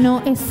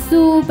ameno, es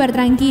súper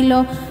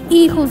tranquilo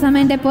y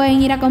justamente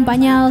pueden ir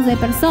acompañados de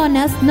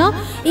personas, ¿no?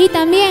 Y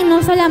también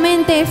no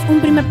solamente es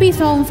un primer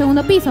piso o un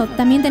segundo piso,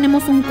 también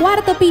tenemos un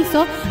cuarto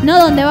piso, ¿no?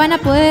 Donde van a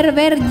poder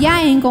ver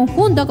ya en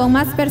conjunto con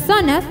más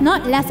personas, ¿no?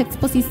 Las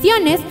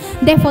exposiciones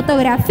de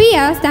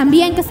fotografías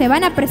también que se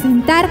van a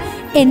presentar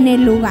en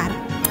el lugar.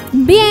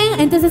 Bien,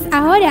 entonces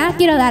ahora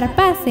quiero dar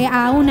pase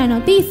a una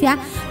noticia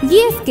y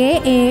es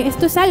que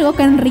esto es algo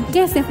que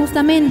enriquece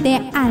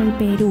justamente al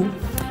Perú.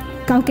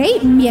 Ok,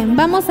 bien,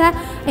 vamos a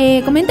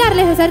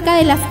comentarles acerca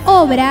de las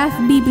obras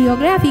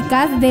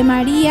bibliográficas de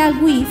María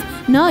Guiz,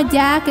 ¿no?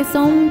 Ya que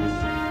son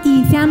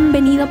y se han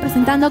venido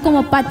presentando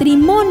como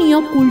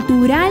patrimonio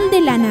cultural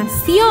de la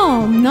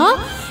nación, ¿no?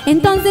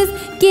 Entonces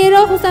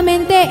quiero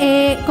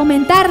justamente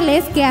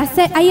comentarles que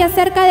hay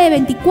cerca de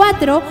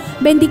 24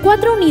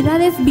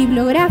 unidades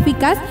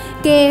bibliográficas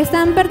que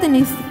están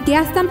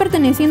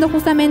perteneciendo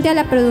justamente a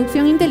la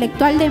producción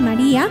intelectual de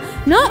María,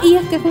 ¿no? Y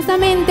es que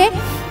justamente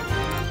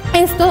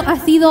esto ha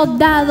sido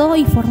dado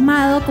y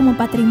formado como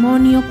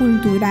patrimonio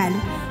cultural,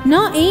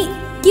 ¿no? Y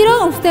quiero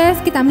a ustedes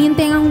que también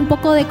tengan un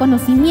poco de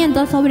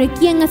conocimiento sobre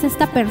quién es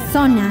esta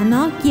persona,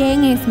 ¿no?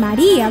 ¿Quién es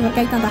María? Porque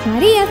hay tantas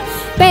Marías,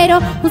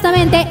 pero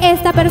justamente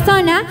esta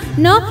persona,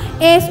 ¿no?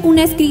 Es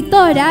una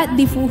escritora,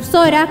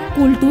 difusora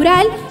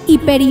cultural y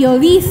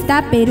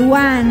periodista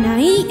peruana.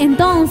 Y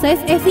entonces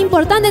es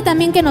importante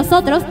también que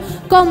nosotros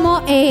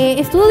como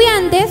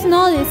estudiantes,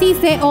 ¿no? De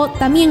Sise o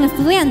también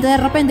estudiantes de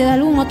repente de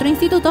algún otro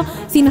instituto,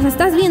 si nos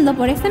estás viendo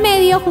por este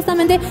medio,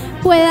 justamente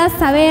puedas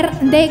saber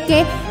de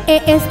que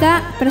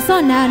esta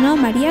persona, ¿no?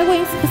 María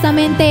Guiz,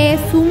 justamente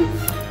es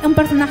un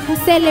personaje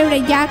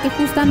célebre ya que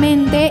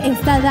justamente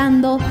está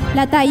dando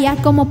la talla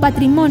como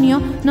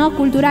patrimonio, ¿no?,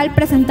 cultural,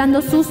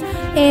 presentando sus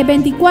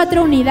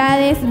 24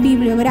 unidades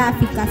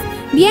bibliográficas.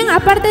 Bien,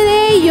 aparte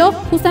de ello,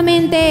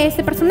 justamente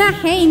este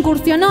personaje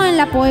incursionó en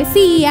la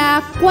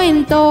poesía,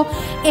 cuento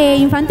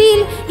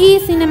infantil y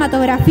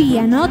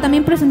cinematografía, ¿no?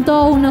 También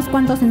presentó unos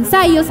cuantos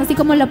ensayos, así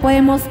como lo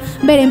podemos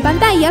ver en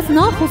pantallas,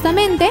 ¿no?,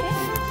 justamente.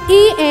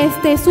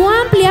 Y su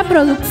amplia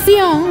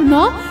producción,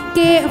 ¿no?,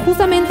 que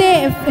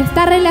justamente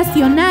está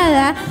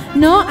relacionada,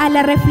 ¿no?, a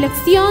la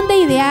reflexión de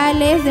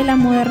ideales de la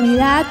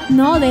modernidad,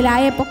 ¿no?, de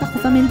la época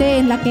justamente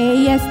en la que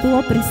ella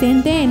estuvo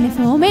presente en ese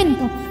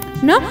momento,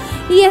 ¿no?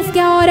 Y es que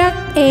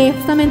ahora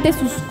justamente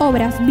sus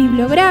obras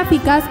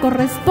bibliográficas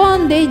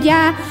corresponde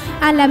ya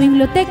a la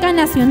Biblioteca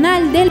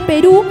Nacional del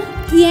Perú,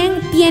 quien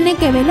tiene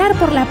que velar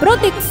por la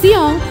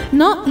protección,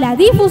 ¿no?, la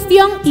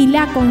difusión y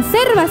la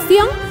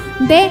conservación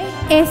de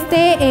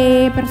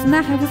este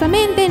personaje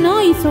justamente,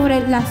 ¿no?, y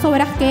sobre las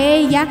obras que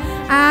ella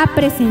ha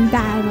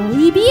presentado.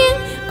 Y bien,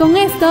 con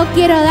esto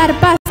quiero dar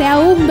pase a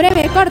un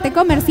breve corte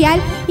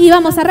comercial y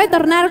vamos a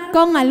retornar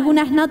con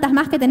algunas notas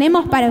más que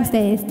tenemos para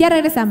ustedes. Ya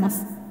regresamos.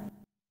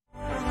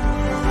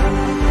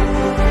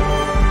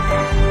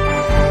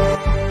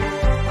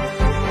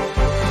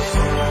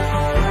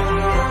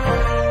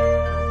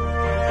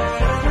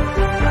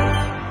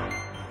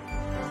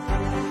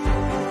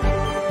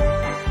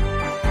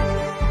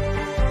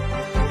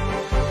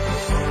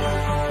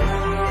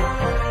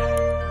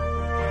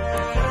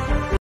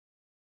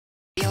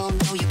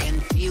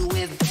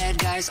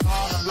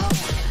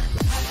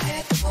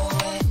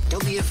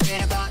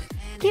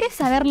 ¿Quieres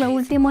saber lo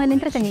último del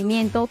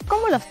entretenimiento,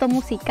 como los top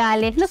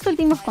musicales, los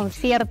últimos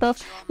conciertos,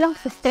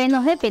 los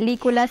estrenos de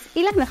películas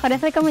y las mejores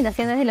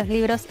recomendaciones de los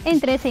libros,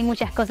 entre ese y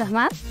muchas cosas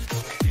más?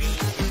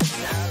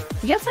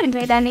 Yo soy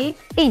Melanie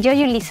y yo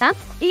Lisa,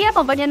 y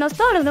acompáñanos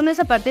todos los lunes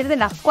a partir de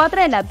las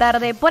 4 de la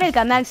tarde por el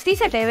canal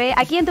Sise TV,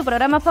 aquí en tu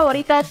programa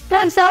favorito,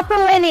 Danza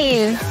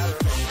Juvenil.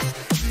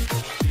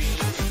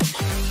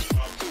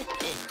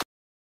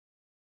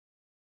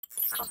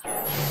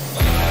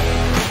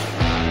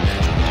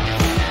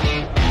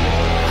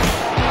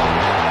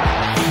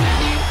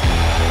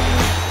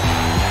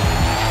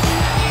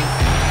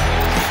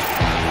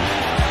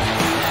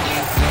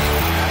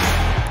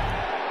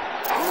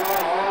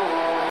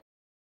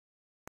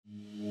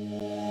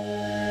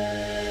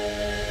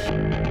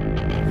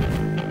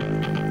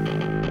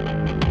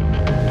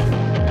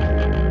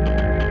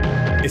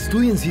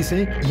 Estudia en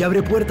Sise y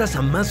abre puertas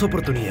a más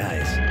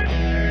oportunidades.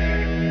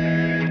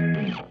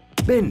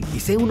 Ven y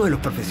sé uno de los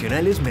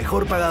profesionales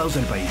mejor pagados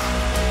del país.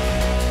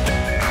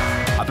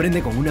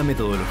 Aprende con una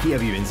metodología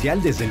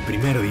vivencial desde el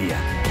primer día.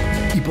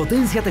 Y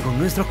poténciate con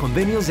nuestros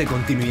convenios de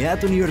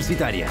continuidad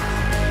universitaria.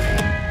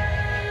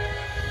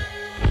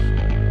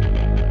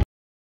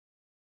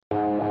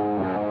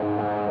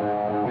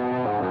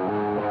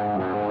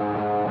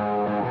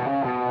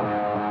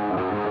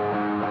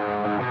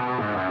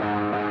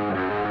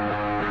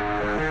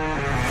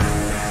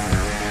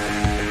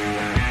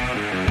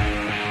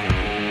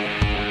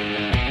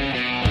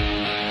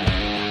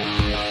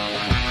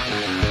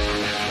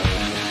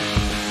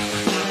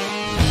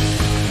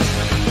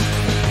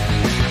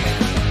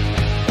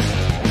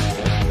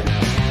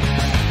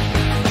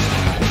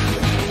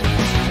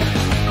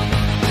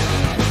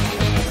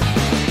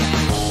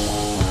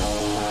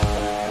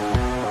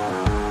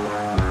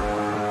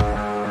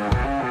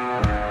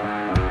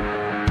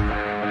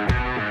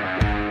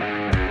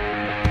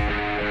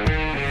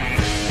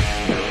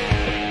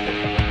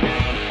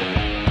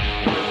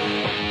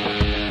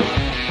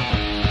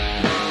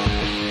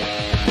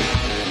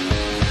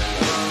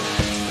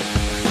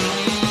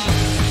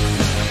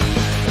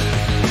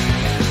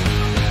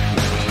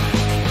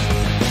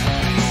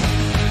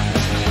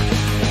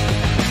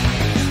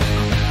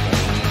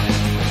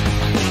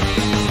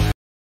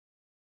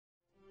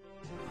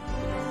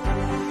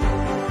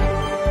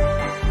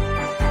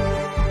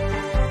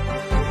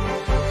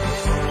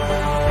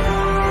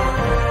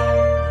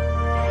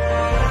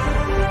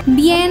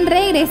 Bien,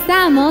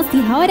 regresamos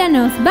y ahora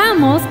nos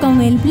vamos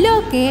con el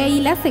bloque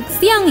y la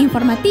sección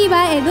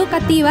informativa,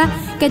 educativa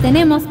que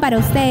tenemos para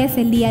ustedes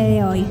el día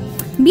de hoy.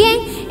 Bien,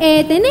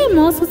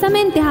 tenemos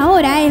justamente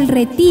ahora el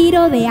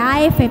retiro de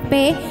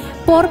AFP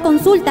por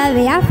consulta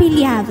de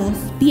afiliados.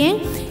 Bien,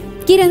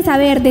 ¿quieren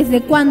saber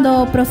desde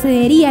cuándo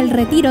procedería el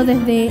retiro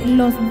desde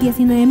los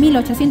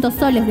 19.800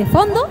 soles de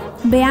fondo?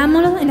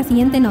 Veámoslo en la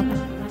siguiente nota.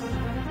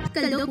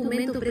 El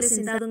documento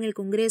presentado en el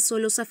Congreso,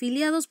 los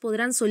afiliados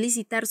podrán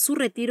solicitar su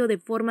retiro de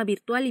forma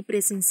virtual y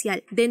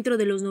presencial dentro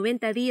de los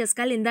 90 días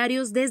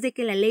calendarios desde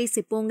que la ley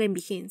se ponga en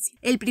vigencia.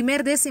 El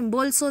primer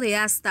desembolso de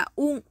hasta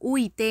un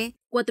UIT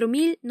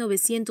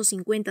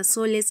 4.950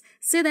 soles,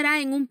 se dará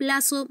en un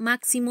plazo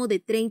máximo de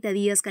 30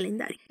 días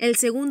calendario. El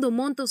segundo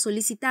monto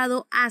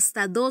solicitado,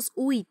 hasta 2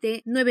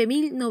 UIT,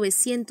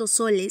 9.900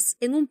 soles,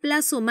 en un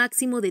plazo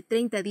máximo de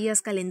 30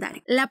 días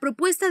calendario. La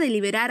propuesta de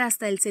liberar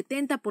hasta el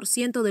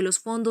 70% de los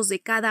fondos de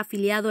cada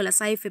afiliado a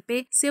las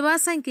AFP se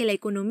basa en que la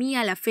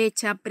economía a la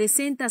fecha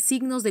presenta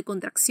signos de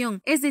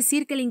contracción, es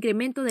decir, que el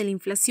incremento de la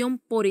inflación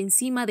por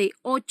encima de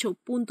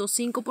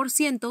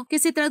 8.5%, que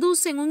se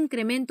traduce en un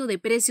incremento de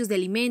precios de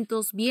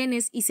alimentos,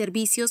 bienes y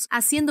servicios,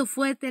 haciendo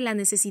fuerte la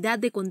necesidad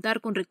de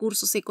contar con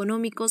recursos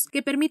económicos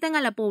que permitan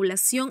a la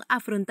población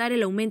afrontar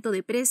el aumento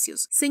de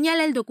precios,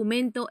 señala el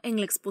documento en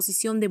la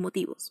exposición de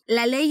motivos.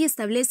 La ley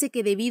establece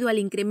que debido al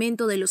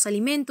incremento de los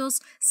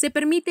alimentos, se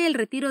permite el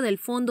retiro del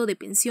fondo de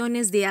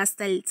pensiones de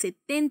hasta el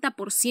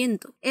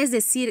 70%, es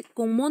decir,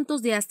 con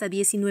montos de hasta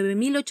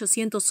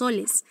 19.800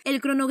 soles.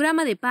 El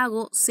cronograma de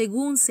pago,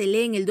 según se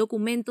lee en el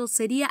documento,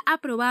 sería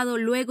aprobado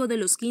luego de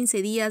los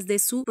 15 días de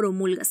su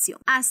promulgación.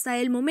 Hasta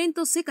el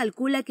momento se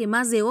calcula que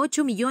más de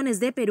 8 millones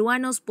de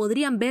peruanos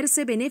podrían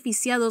verse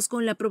beneficiados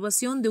con la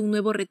aprobación de un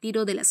nuevo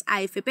retiro de las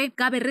AFP.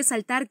 Cabe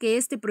resaltar que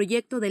este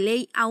proyecto de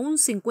ley aún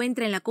se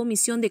encuentra en la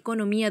Comisión de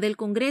Economía del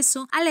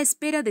Congreso a la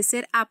espera de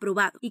ser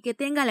aprobado y que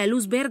tenga la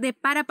luz verde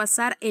para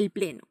pasar el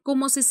Pleno.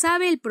 Como se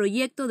sabe, el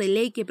proyecto de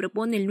ley que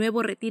propone el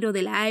nuevo retiro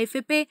de la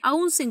AFP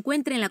aún se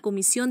encuentra en la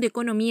Comisión de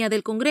Economía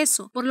del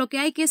Congreso, por lo que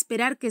hay que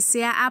esperar que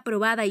sea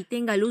aprobada y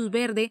tenga luz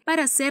verde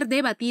para ser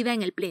debatida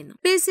en el Pleno.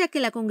 Pese a que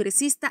la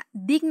congresista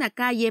Digna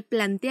Calle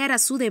planteara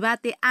su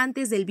debate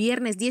antes del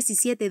viernes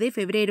 17 de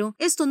febrero,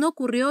 esto no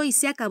ocurrió y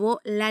se acabó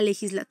la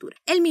legislatura.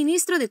 El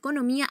ministro de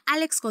Economía,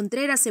 Alex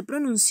Contreras, se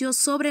pronunció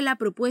sobre la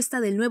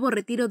propuesta del nuevo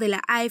retiro de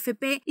la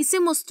AFP y se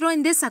mostró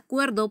en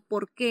desacuerdo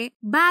porque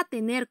va a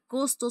tener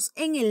costos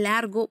en el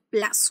largo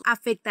plazo,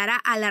 afectará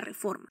a la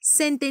reforma.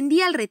 Se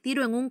entendía el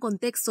retiro en un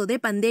contexto de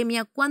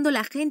pandemia cuando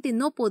la gente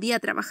no podía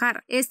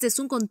trabajar. Este es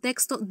un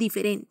contexto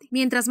diferente.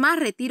 Mientras más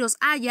retiros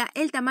haya,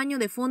 el tamaño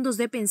de fondos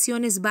de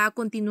pensiones va a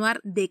continuar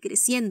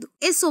decreciendo.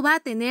 Eso va a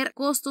tener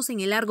costos en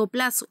el largo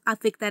plazo,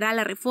 afectará a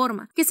la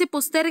reforma. Que se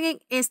posterguen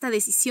esta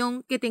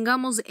decisión, que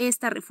tengamos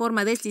esta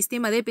reforma del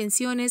sistema de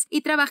pensiones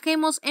y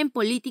trabajemos en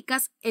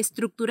políticas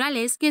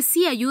estructurales que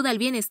sí ayuda al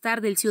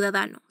bienestar del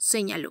ciudadano,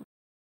 señaló.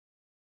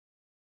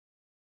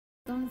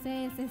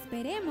 Entonces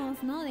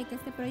esperemos, ¿no?, de que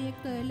este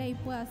proyecto de ley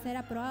pueda ser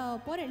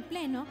aprobado por el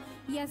Pleno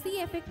y así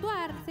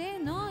efectuarse,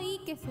 ¿no?, y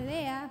que se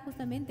dé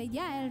justamente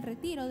ya el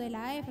retiro de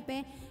la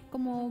AFP,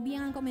 como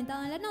bien han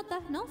comentado en la nota,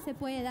 ¿no?, se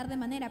puede dar de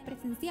manera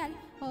presencial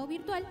o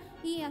virtual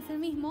y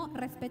asimismo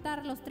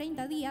respetar los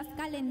 30 días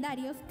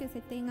calendarios que se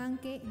tengan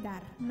que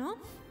dar, ¿no?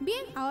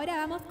 Bien, ahora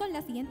vamos con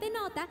la siguiente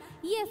nota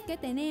y es que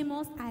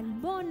tenemos al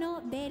bono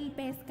del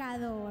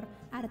pescador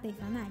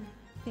artesanal.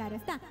 Claro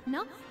está,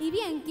 ¿no? Y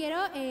bien, quiero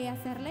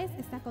hacerles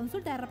esta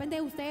consulta. De repente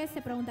ustedes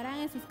se preguntarán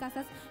en sus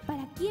casas,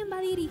 ¿para quién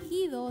va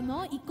dirigido,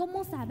 no? Y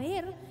cómo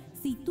saber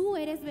si tú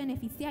eres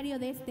beneficiario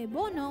de este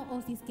bono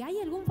o si es que hay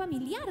algún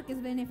familiar que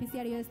es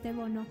beneficiario de este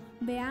bono.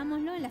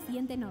 Veámoslo en la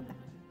siguiente nota.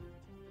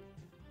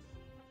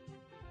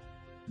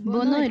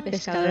 Bono del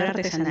pescador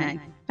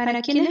artesanal.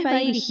 ¿Para quiénes va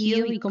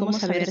dirigido y cómo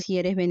saber si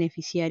eres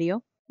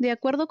beneficiario? De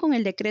acuerdo con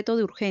el decreto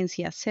de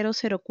urgencia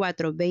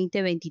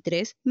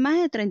 004-2023, más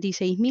de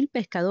 36.000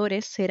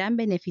 pescadores serán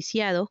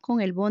beneficiados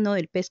con el bono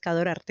del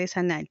pescador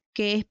artesanal,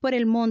 que es por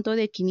el monto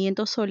de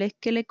 500 soles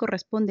que le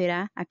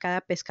corresponderá a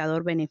cada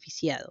pescador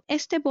beneficiado.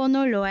 Este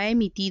bono lo ha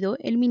emitido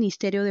el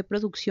Ministerio de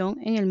Producción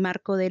en el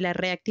marco de la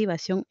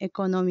reactivación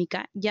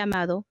económica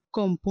llamado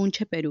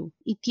Compunche Perú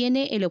y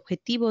tiene el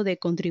objetivo de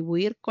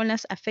contribuir con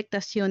las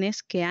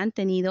afectaciones que han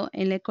tenido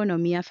en la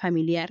economía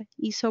familiar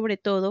y sobre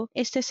todo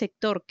este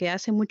sector que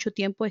hace mucho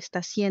tiempo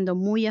está siendo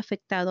muy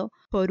afectado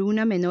por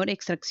una menor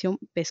extracción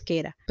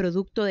pesquera,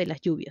 producto de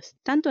las lluvias.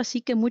 Tanto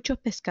así que muchos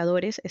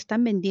pescadores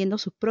están vendiendo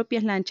sus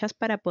propias lanchas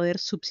para poder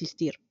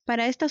subsistir.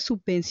 Para esta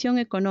subvención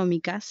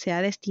económica se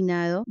ha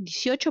destinado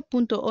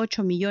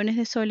 18.8 millones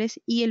de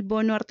soles y el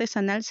bono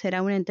artesanal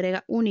será una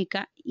entrega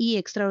única y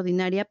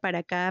extraordinaria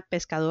para cada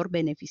pescador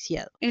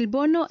beneficiado. El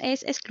bono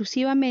es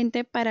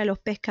exclusivamente para los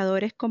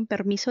pescadores con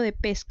permiso de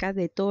pesca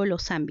de todos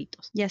los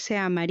ámbitos, ya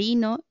sea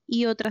marino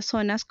y otras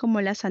zonas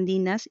como las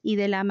andinas y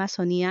de la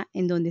Amazonía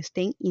en donde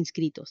estén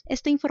inscritos.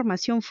 Esta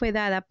información fue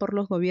dada por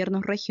los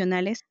gobiernos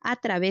regionales a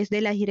través de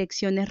las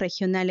direcciones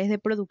regionales de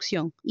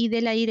producción y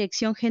de la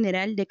Dirección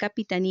General de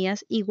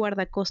Capitanías y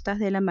Guardacostas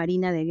de la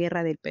Marina de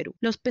Guerra del Perú.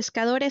 Los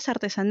pescadores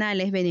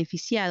artesanales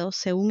beneficiados,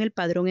 según el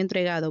padrón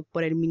entregado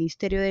por el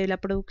Ministerio de la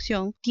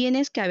Producción,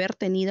 tienen que haber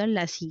tenido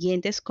las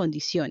siguientes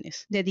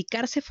condiciones: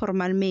 dedicarse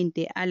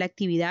formalmente a la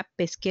actividad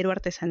pesquero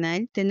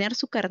artesanal, tener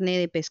su carné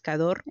de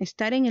pescador,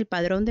 estar en el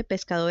padrón de de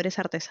pescadores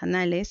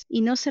artesanales y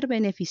no ser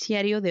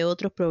beneficiario de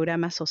otros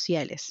programas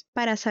sociales.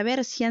 Para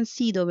saber si han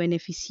sido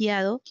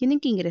beneficiados, tienen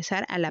que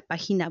ingresar a la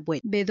página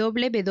web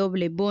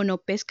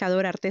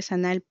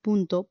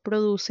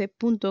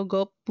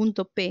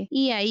www.bonopescadoraartesanal.produce.gov.p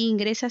y ahí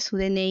ingresa su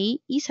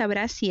DNI y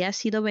sabrá si ha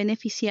sido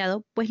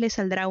beneficiado, pues le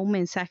saldrá un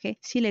mensaje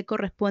si le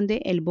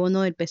corresponde el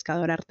bono del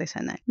pescador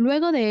artesanal.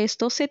 Luego de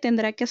esto se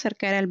tendrá que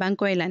acercar al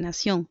Banco de la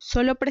Nación,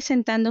 solo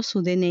presentando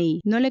su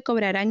DNI. No le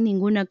cobrarán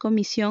ninguna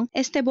comisión.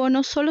 Este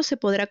bono solo se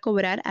podrá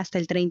cobrar hasta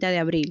el 30 de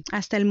abril.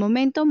 Hasta el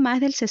momento, más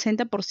del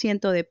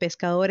 60% de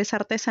pescadores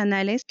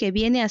artesanales, que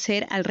viene a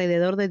ser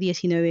alrededor de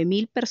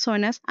 19.000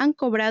 personas, han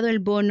cobrado el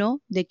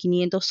bono de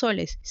 500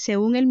 soles.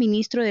 Según el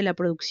ministro de la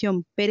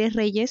Producción, Pérez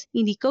Reyes,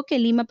 indicó que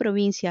Lima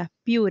Provincia,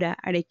 Piura,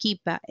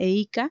 Arequipa e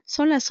Ica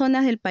son las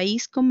zonas del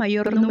país con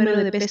mayor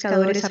número de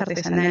pescadores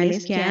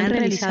artesanales que han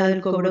realizado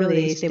el cobro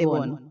de este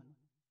bono.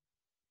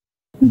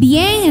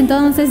 Bien,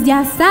 entonces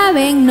ya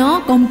saben,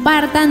 ¿no?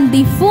 Compartan,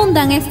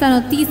 difundan esta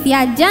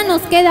noticia, ya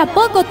nos queda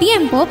poco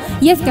tiempo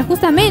y es que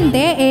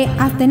justamente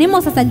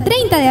tenemos hasta el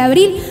 30 de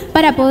abril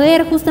para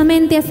poder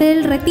justamente hacer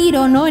el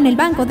retiro, ¿no? En el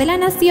Banco de la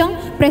Nación,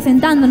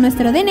 presentando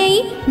nuestro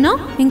DNI, ¿no?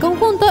 En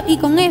conjunto y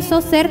con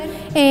eso ser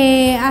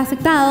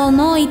aceptado,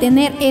 ¿no? Y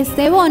tener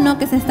este bono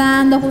que se está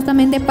dando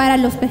justamente para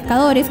los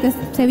pescadores que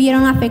se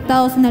vieron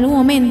afectados en algún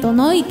momento,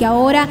 ¿no? Y que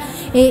ahora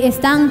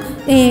están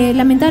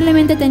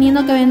lamentablemente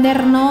teniendo que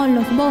vender, ¿no?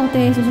 Los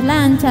botes, sus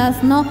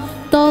lanchas, ¿no?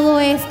 Todo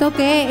esto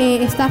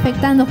que está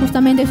afectando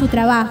justamente su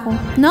trabajo,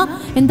 ¿no?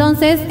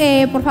 Entonces,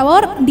 por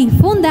favor,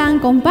 difundan,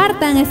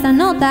 compartan esta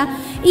nota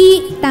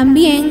y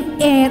también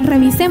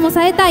revisemos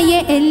a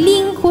detalle el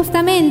link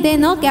justamente,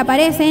 ¿no? Que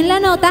aparece en la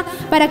nota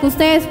para que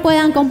ustedes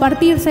puedan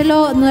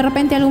compartírselo, ¿no? De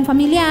repente a algún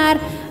familiar,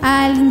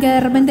 a alguien que de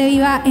repente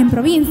viva en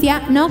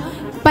provincia, ¿no?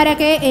 Para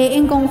que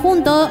en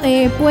conjunto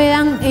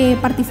puedan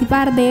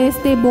participar de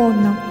este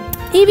bono.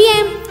 Y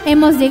bien,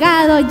 hemos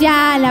llegado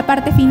ya a la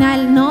parte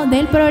final, ¿no?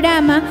 Del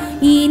programa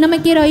y no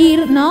me quiero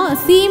ir, ¿no?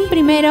 Sin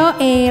primero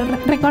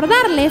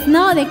recordarles,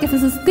 ¿no? De que se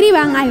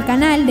suscriban al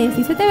canal de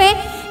Sise TV.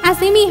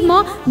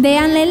 Asimismo,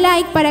 denle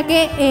like para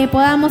que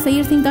podamos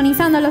seguir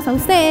sintonizándolos a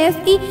ustedes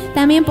y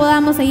también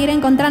podamos seguir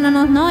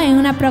encontrándonos, ¿no? En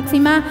una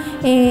próxima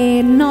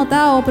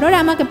nota o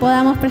programa que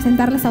podamos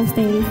presentarles a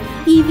ustedes.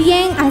 Y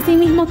bien,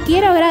 asimismo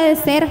quiero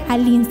agradecer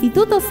al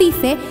Instituto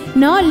Sise,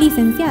 ¿no?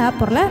 Licenciada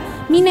por la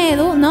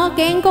Minedu, ¿no?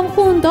 Que en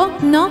conjunto,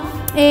 ¿no?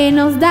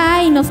 Nos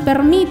da y nos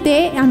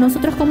permite a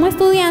nosotros como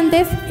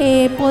estudiantes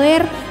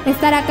poder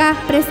estar acá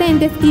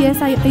presentes y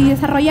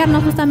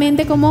desarrollarnos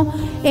justamente como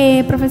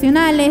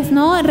profesionales,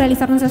 ¿no?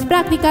 Realizar nuestras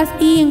prácticas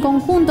y en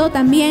conjunto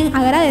también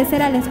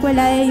agradecer a la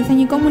Escuela de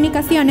Diseño y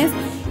Comunicaciones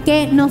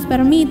que nos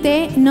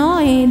permite, ¿no?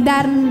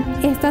 Dar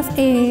estas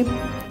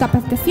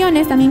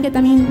capacitaciones también que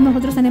también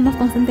nosotros tenemos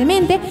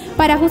constantemente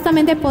para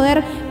justamente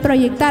poder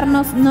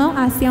proyectarnos, ¿no?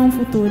 Hacia un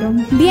futuro.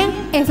 Bien,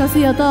 eso ha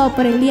sido todo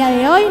por el día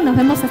de hoy. Nos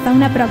vemos hasta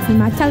una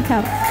próxima. Chao,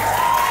 chao.